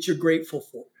that you're grateful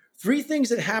for. 3 things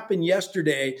that happened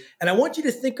yesterday. And I want you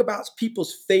to think about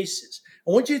people's faces. I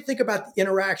want you to think about the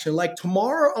interaction. Like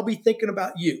tomorrow, I'll be thinking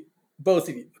about you, both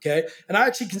of you, okay? And I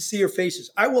actually can see your faces.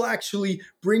 I will actually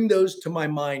bring those to my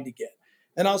mind again.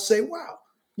 And I'll say, wow,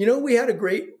 we had a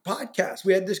great podcast.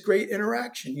 We had this great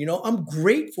interaction. I'm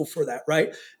grateful for that,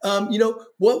 right?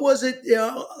 What was it?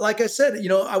 Like I said,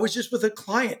 I was just with a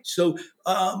client. So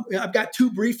I've got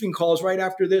 2 briefing calls right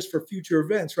after this for future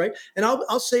events, right? And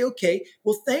I'll say, okay,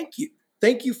 well, thank you.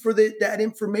 Thank you for that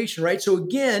information, right? So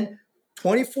again,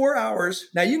 24 hours.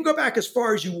 Now you can go back as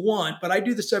far as you want, but I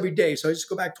do this every day. So I just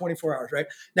go back 24 hours, right?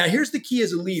 Now here's the key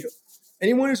as a leader.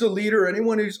 Anyone who's a leader,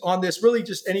 anyone who's on this, really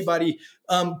just anybody,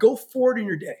 go forward in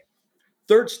your day.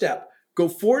 3rd step, Go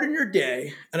forward in your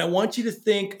day, and I want you to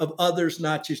think of others,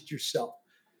 not just yourself.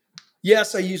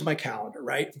 Yes, I use my calendar,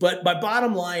 right? But my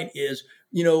bottom line is,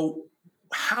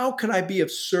 how can I be of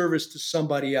service to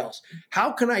somebody else?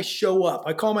 How can I show up?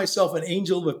 I call myself an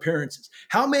angel of appearances.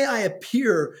 How may I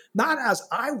appear not as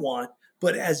I want,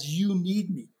 but as you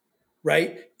need me,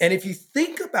 right? And if you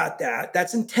think about that,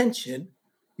 that's intention.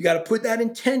 You got to put that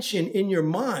intention in your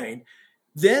mind.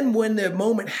 Then when the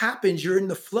moment happens, you're in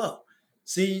the flow.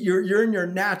 See, you're in your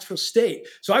natural state.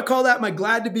 So I call that my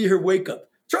glad to be here wake up.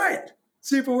 Try it.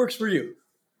 See if it works for you.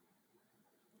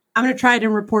 I'm going to try it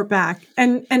and report back.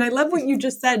 And I love what you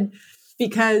just said,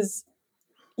 because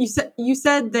you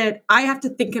said that I have to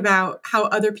think about how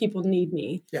other people need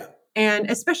me. Yeah. And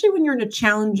especially when you're in a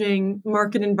challenging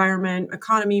market environment,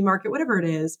 economy, market, whatever it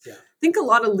is, I think a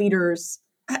lot of leaders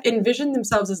envision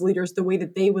themselves as leaders the way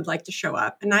that they would like to show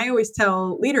up. And I always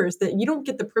tell leaders that you don't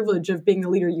get the privilege of being the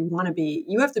leader you want to be.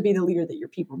 You have to be the leader that your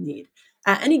people need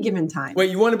at any given time. Wait,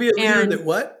 you want to be a leader that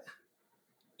what?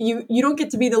 You don't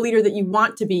get to be the leader that you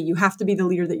want to be. You have to be the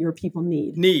leader that your people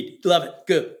need. Love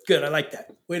it. Good. I like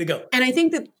that. Way to go. And I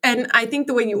think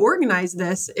the way you organize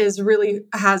this is really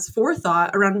has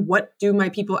forethought around what do my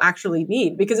people actually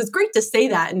need? Because it's great to say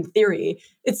that in theory.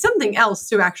 It's something else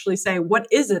to actually say, what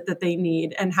is it that they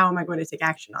need and how am I going to take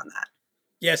action on that?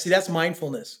 Yeah, see, that's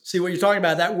mindfulness. See, what you're talking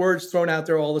about, that word's thrown out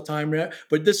there all the time,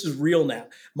 but this is real now.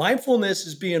 Mindfulness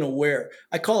is being aware.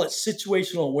 I call it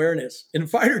situational awareness. In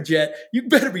fighter jet, you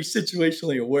better be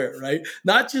situationally aware, right?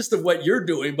 Not just of what you're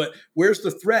doing, but where's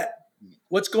the threat?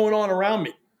 What's going on around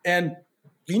me? And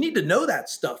you need to know that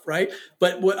stuff, right?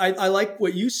 But what I like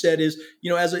what you said is,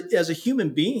 as a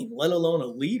human being, let alone a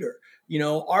leader,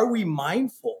 are we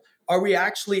mindful? Are we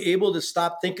actually able to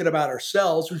stop thinking about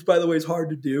ourselves, which, by the way, is hard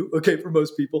to do, okay, for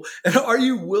most people? And are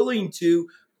you willing to,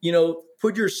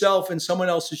 put yourself in someone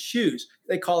else's shoes?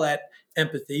 They call that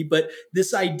empathy. But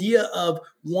this idea of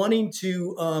wanting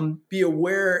to be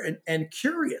aware and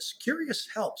curious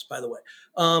helps, by the way,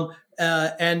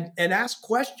 and ask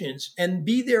questions and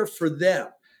be there for them.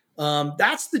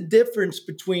 That's the difference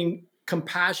between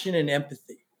compassion and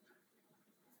empathy.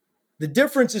 The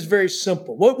difference is very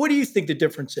simple. What do you think the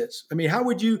difference is? I mean, how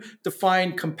would you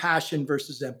define compassion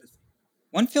versus empathy?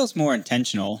 One feels more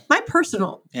intentional. My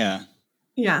personal. Yeah.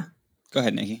 Yeah. Go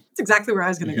ahead, Nikki. That's exactly where I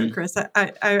was going to go, Chris.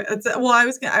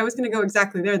 I was going to go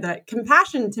exactly there. That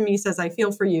compassion to me says I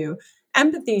feel for you.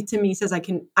 Empathy to me says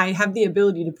I have the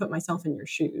ability to put myself in your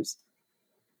shoes.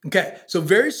 Okay, so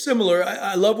very similar.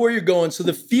 I love where you're going. So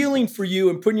the feeling for you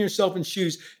and putting yourself in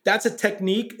shoes, that's a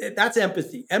technique. That's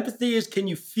empathy. Empathy is, can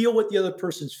you feel what the other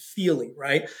person's feeling,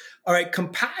 right? All right,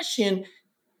 compassion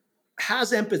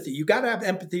has empathy. You got to have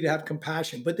empathy to have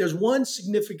compassion. But there's one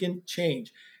significant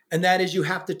change, and that is you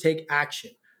have to take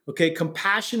action. Okay,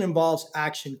 compassion involves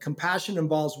action. Compassion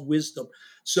involves wisdom.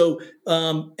 So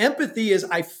empathy is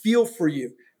I feel for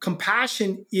you.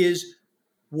 Compassion is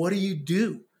what do you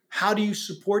do? How do you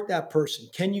support that person?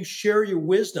 Can you share your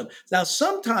wisdom? Now,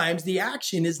 sometimes the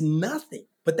action is nothing,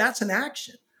 but that's an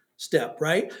action step,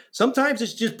 right? Sometimes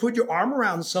it's just put your arm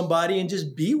around somebody and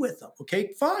just be with them.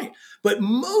 Okay, fine. But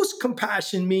most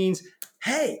compassion means,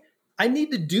 hey, I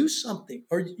need to do something,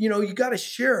 or, you got to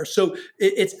share. So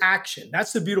it's action.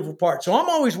 That's the beautiful part. So I'm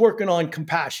always working on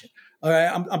compassion. All right.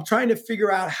 I'm trying to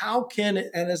figure out and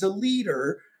as a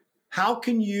leader, how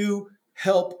can you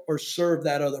help or serve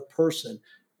that other person?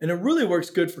 And it really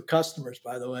works good for customers,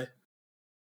 by the way.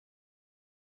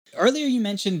 Earlier, you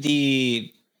mentioned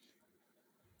the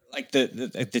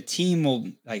team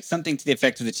will, like, something to the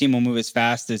effect of the team will move as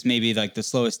fast as maybe like the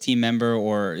slowest team member,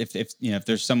 or if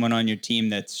there's someone on your team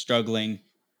that's struggling.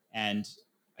 And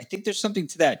I think there's something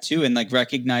to that too, and like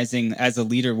recognizing as a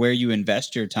leader where you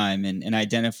invest your time and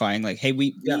identifying like, hey,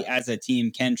 we as a team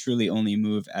can truly only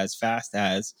move as fast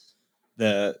as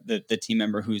the team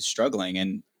member who's struggling.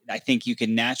 And I think you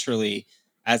can naturally,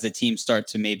 as a team, start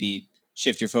to maybe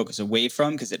shift your focus away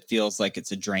from, because it feels like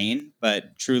it's a drain,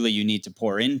 but truly you need to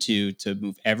pour into to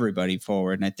move everybody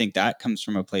forward. And I think that comes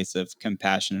from a place of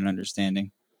compassion and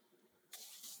understanding.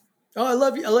 Oh, I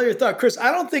love your thought, Chris.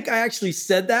 I don't think I actually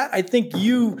said that. I think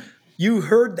you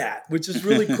heard that, which is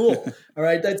really cool. All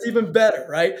right. That's even better,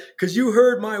 right? Because you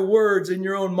heard my words in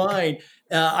your own mind.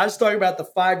 I was talking about the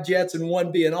 5 jets and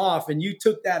 1 being off, and you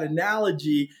took that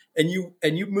analogy and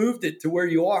you moved it to where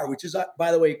you are, which is,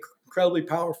 by the way, incredibly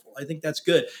powerful. I think that's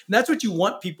good. And that's what you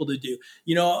want people to do.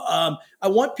 I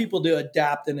want people to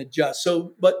adapt and adjust.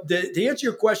 So, but to answer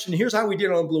your question, here's how we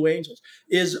did it on Blue Angels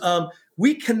is,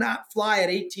 we cannot fly at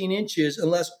 18 inches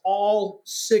unless all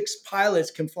 6 pilots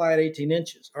can fly at 18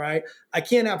 inches. All right. I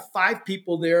can't have 5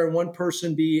 people there and 1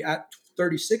 person be at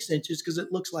 36 inches because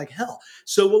it looks like hell.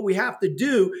 So what we have to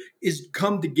do is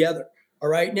come together. All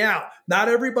right. Now, not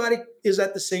everybody is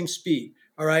at the same speed.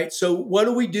 All right. So what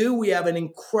do? We have an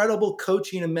incredible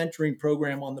coaching and mentoring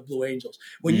program on the Blue Angels.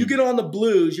 When you get on the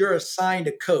Blues, you're assigned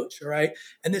a coach. All right.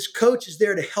 And this coach is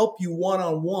there to help you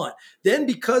one-on-one. Then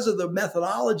because of the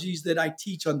methodologies that I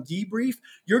teach on debrief,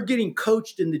 you're getting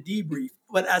coached in the debrief,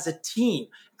 but as a team,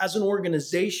 as an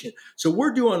organization. So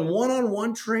we're doing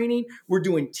one-on-one training, we're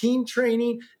doing team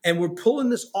training, and we're pulling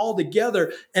this all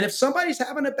together. And if somebody's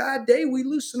having a bad day, we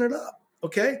loosen it up.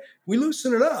 Okay. We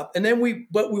loosen it up and then we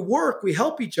work, we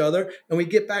help each other and we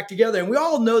get back together. And we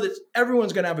all know that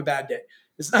everyone's going to have a bad day.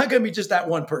 It's not going to be just that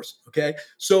one person. Okay.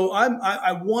 So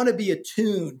I want to be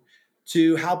attuned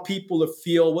to how people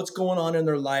feel, what's going on in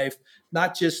their life,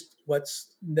 not just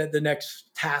what's the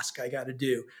next task I got to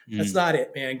do. That's not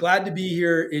it, man. Glad to be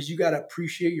here. Is you got to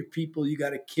appreciate your people. You got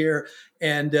to care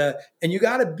and you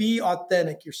got to be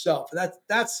authentic yourself.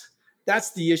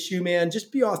 That's the issue, man.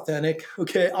 Just be authentic.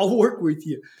 Okay. I'll work with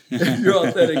you if you're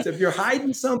authentic. If you're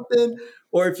hiding something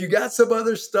or if you got some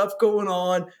other stuff going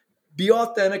on, be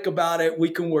authentic about it.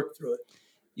 We can work through it.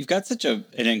 You've got such an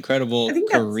incredible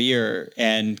career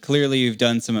and clearly you've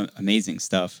done some amazing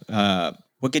stuff.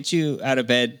 What gets you out of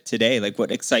bed today? Like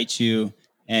what excites you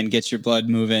and gets your blood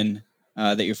moving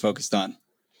that you're focused on?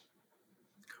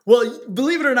 Well,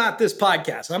 believe it or not, this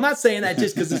podcast, I'm not saying that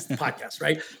just because it's the podcast,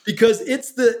 right? Because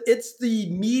it's the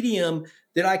medium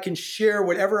that I can share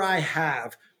whatever I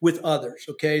have with others.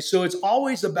 Okay. So it's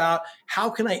always about how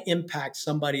can I impact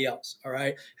somebody else? All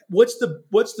right. What's the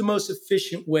most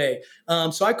efficient way?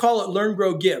 So I call it learn,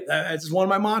 grow, give. That's one of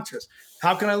my mantras.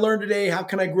 How can I learn today? How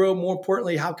can I grow? More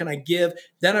importantly, how can I give?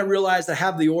 Then I realized I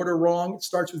have the order wrong. It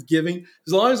starts with giving.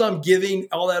 As long as I'm giving,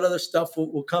 all that other stuff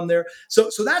will come there.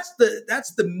 So that's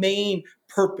the main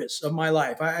purpose of my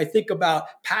life. I think about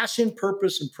passion,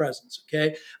 purpose, and presence.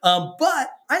 Okay. But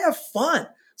I have fun.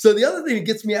 So the other thing that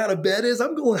gets me out of bed is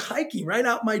I'm going hiking right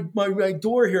out my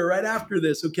door here right after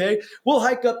this, okay? We'll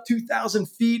hike up 2,000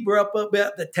 feet. We're up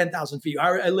at the 10,000 feet.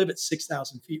 I live at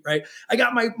 6,000 feet, right? I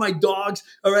got my dogs,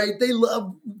 all right? They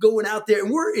love going out there.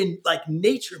 And we're in like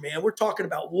nature, man. We're talking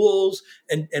about wolves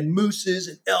and mooses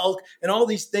and elk and all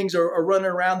these things are running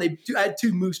around. I had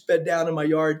 2 moose bed down in my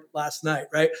yard last night,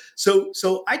 right?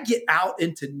 So I get out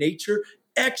into nature.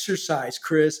 Exercise,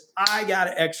 Chris. I got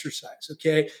to exercise.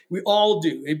 Okay. We all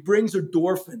do. It brings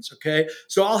endorphins. Okay.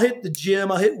 So I'll hit the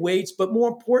gym, I'll hit weights, but more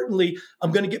importantly,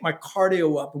 I'm going to get my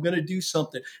cardio up. I'm going to do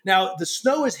something. Now the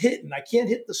snow is hitting. I can't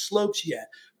hit the slopes yet,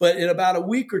 but in about a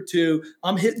week or 2,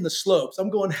 I'm hitting the slopes. I'm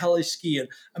going heli skiing.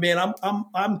 I mean,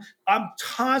 I'm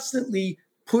constantly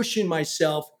pushing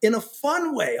myself in a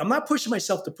fun way. I'm not pushing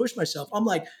myself to push myself. I'm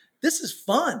like, this is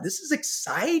fun. This is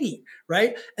exciting.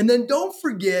 Right. And then don't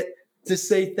forget to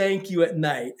say thank you at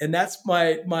night. And that's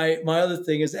my other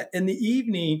thing is that in the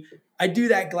evening, I do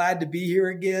that glad to be here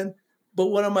again. But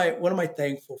what am I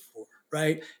thankful for?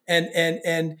 Right.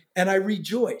 And I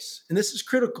rejoice. And this is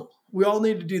critical. We all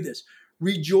need to do this.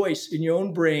 Rejoice in your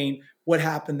own brain. What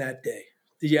happened that day?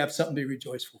 Did you have something to be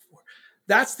rejoiceful for?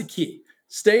 That's the key.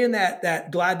 Stay in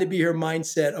that glad to be here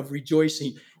mindset of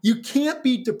rejoicing. You can't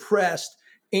be depressed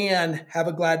and have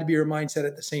a glad to be here mindset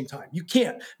at the same time. You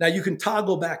can't. Now you can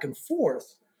toggle back and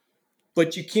forth,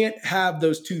 but you can't have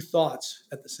those 2 thoughts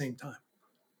at the same time.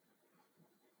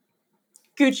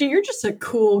 Gucci, you're just a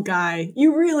cool guy.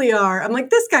 You really are. I'm like,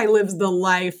 this guy lives the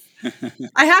life.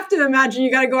 I have to imagine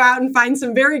you got to go out and find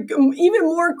some even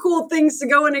more cool things to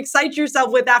go and excite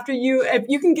yourself with if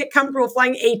you can get comfortable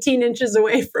flying 18 inches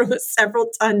away from a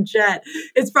several ton jet.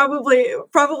 It's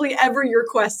probably ever your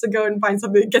quest to go and find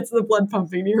something that gets the blood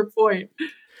pumping, to your point.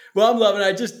 Well, I'm loving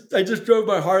it. I just drove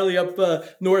my Harley up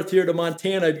north here to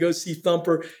Montana to go see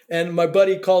Thumper. And my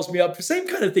buddy calls me up, same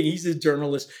kind of thing. He's a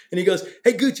journalist. And he goes,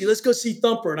 hey, Gucci, let's go see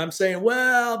Thumper. And I'm saying,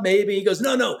 well, maybe. He goes,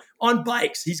 no, on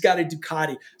bikes. He's got a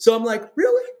Ducati. So I'm like,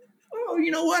 really? Oh,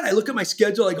 you know what? I look at my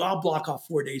schedule. I go, I'll block off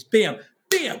 4 days. Bam,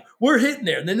 we're hitting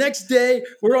there. And the next day,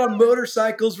 we're on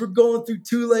motorcycles. We're going through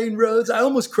 2-lane roads. I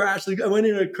almost crashed. I went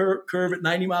in a curve at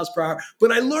 90 miles per hour,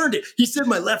 but I learned it. He said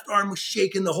my left arm was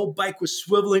shaking. The whole bike was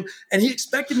swiveling. And he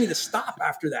expected me to stop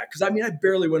after that. Because, I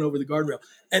barely went over the guardrail.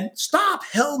 And stop?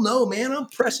 Hell no, man. I'm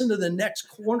pressing to the next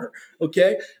corner.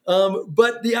 Okay?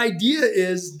 But the idea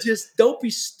is just don't be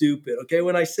stupid. Okay?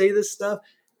 When I say this stuff,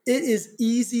 it is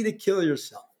easy to kill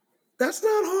yourself. That's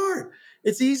not hard.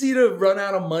 It's easy to run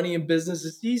out of money in business.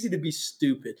 It's easy to be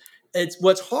stupid. It's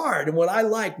what's hard. And what I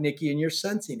like, Nikki, and you're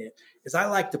sensing it, is I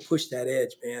like to push that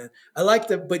edge, man.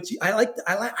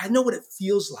 I know what it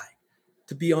feels like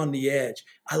to be on the edge.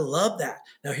 I love that.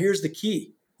 Now, here's the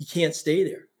key. You can't stay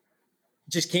there.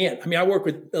 just can't. I mean, I work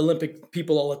with Olympic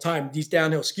people all the time. These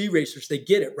downhill ski racers, they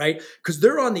get it, right? Because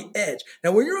they're on the edge.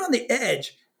 Now, when you're on the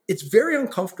edge, it's very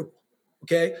uncomfortable,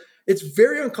 okay? It's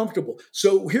very uncomfortable.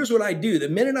 So here's what I do. The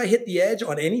minute I hit the edge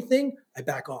on anything, I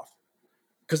back off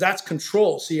because that's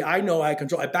control. See, I know I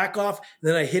control. I back off, and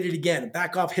then I hit it again.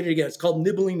 Back off, hit it again. It's called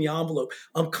nibbling the envelope.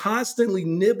 I'm constantly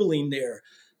nibbling there.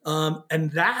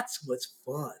 And that's what's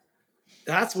fun.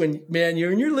 That's when, man,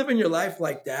 you're living your life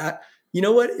like that. You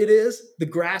know what it is? The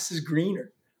grass is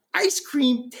greener. Ice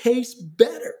cream tastes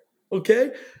better,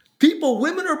 okay?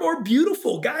 Women are more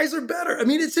beautiful. Guys are better. I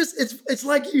mean, it's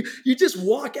like you just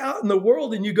walk out in the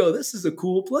world and you go, this is a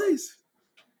cool place.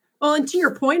 Well, and to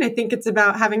your point, I think it's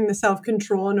about having the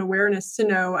self-control and awareness to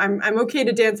know I'm okay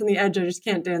to dance on the edge. I just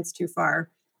can't dance too far.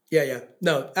 Yeah.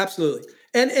 No, absolutely.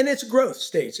 And it's a growth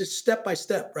stage. It's step by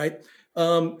step, right?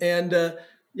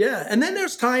 Yeah. And then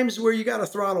there's times where you got to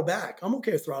throttle back. I'm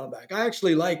okay with throttling back. I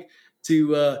actually like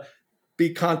to be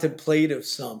contemplative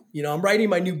some. You know, I'm writing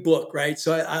my new book, right?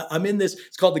 So I'm in this,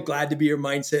 it's called The Glad to Be Here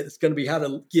Mindset. It's going to be how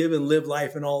to give and live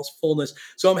life in all its fullness.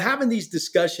 So I'm having these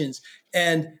discussions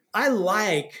and I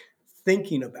like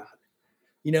thinking about it.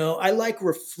 You know, I like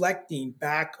reflecting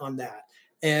back on that.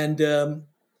 And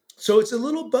so it's a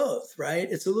little both, right?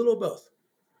 It's a little both.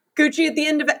 Gucci, at the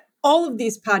end of all of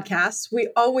these podcasts, we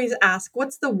always ask,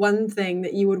 what's the one thing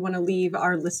that you would want to leave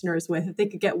our listeners with? If they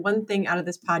could get one thing out of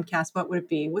this podcast, what would it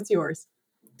be? What's yours?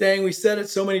 Dang, we said it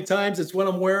so many times. It's what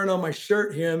I'm wearing on my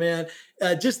shirt here, man.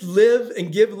 Just live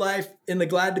and give life in the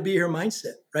glad to be here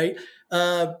mindset, right?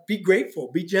 Be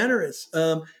grateful, be generous,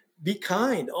 be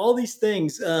kind, all these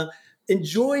things.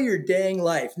 Enjoy your dang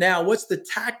life. Now, what's the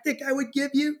tactic I would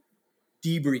give you?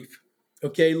 Debrief.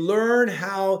 Okay, learn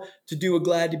how to do a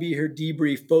glad to be here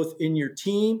debrief, both in your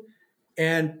team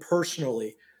and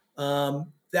personally.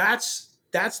 That's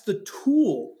the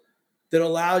tool that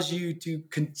allows you to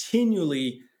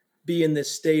continually be in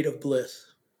this state of bliss.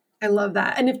 I love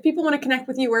that. And if people want to connect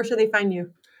with you, where should they find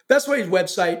you? Best way is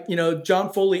website,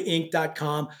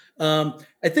 johnfoleyinc.com. I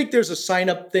think there's a sign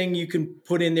up thing you can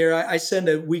put in there. I send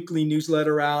a weekly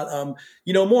newsletter out.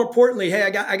 More importantly, hey,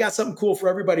 I got something cool for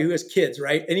everybody who has kids,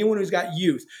 right? Anyone who's got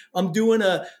youth. I'm doing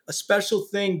a special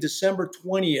thing December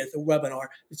 20th, a webinar.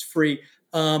 It's free.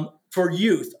 For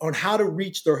youth on how to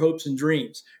reach their hopes and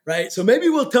dreams, right? So maybe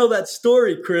we'll tell that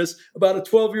story, Chris, about a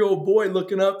 12-year-old boy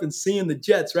looking up and seeing the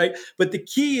jets, right? But the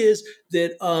key is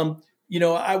that, I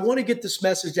want to get this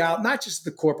message out, not just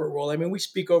the corporate world. I mean, we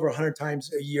speak over 100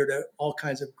 times a year to all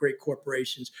kinds of great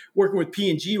corporations. Working with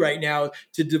P&G right now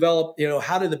to develop,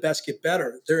 how do the best get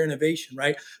better? Their innovation,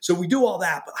 right? So we do all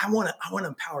that, but I want to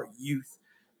empower youth,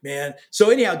 man. So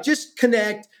anyhow, just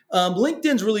connect.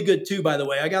 LinkedIn's really good too, by the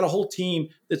way. I got a whole team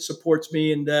that supports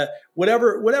me, and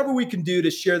whatever we can do to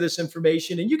share this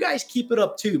information. And you guys keep it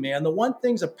up too, man. The one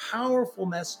thing's a powerful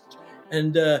message,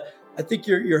 and I think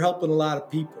you're helping a lot of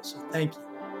people. So thank you.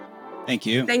 Thank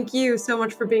you. Thank you so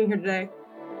much for being here today.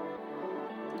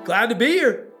 Glad to be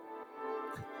here.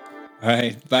 All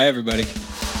right. Bye, everybody.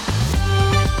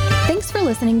 Thanks for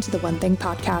listening to the One Thing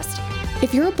podcast.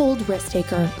 If you're a bold risk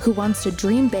taker who wants to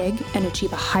dream big and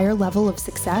achieve a higher level of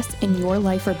success in your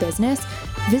life or business,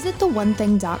 visit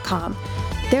theonething.com.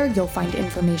 There you'll find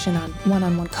information on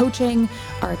one-on-one coaching,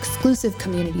 our exclusive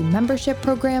community membership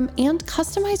program, and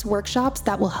customized workshops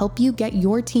that will help you get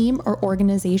your team or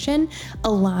organization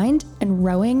aligned and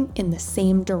rowing in the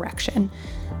same direction.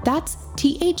 That's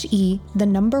THE1.com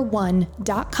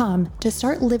to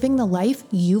start living the life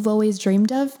you've always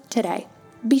dreamed of today.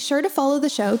 Be sure to follow the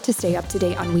show to stay up to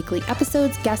date on weekly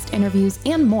episodes, guest interviews,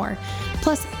 and more.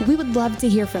 Plus, we would love to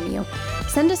hear from you.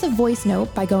 Send us a voice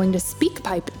note by going to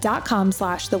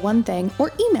speakpipe.com/theonething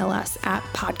or email us at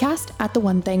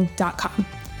podcast@theonething.com.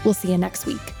 We'll see you next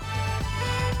week.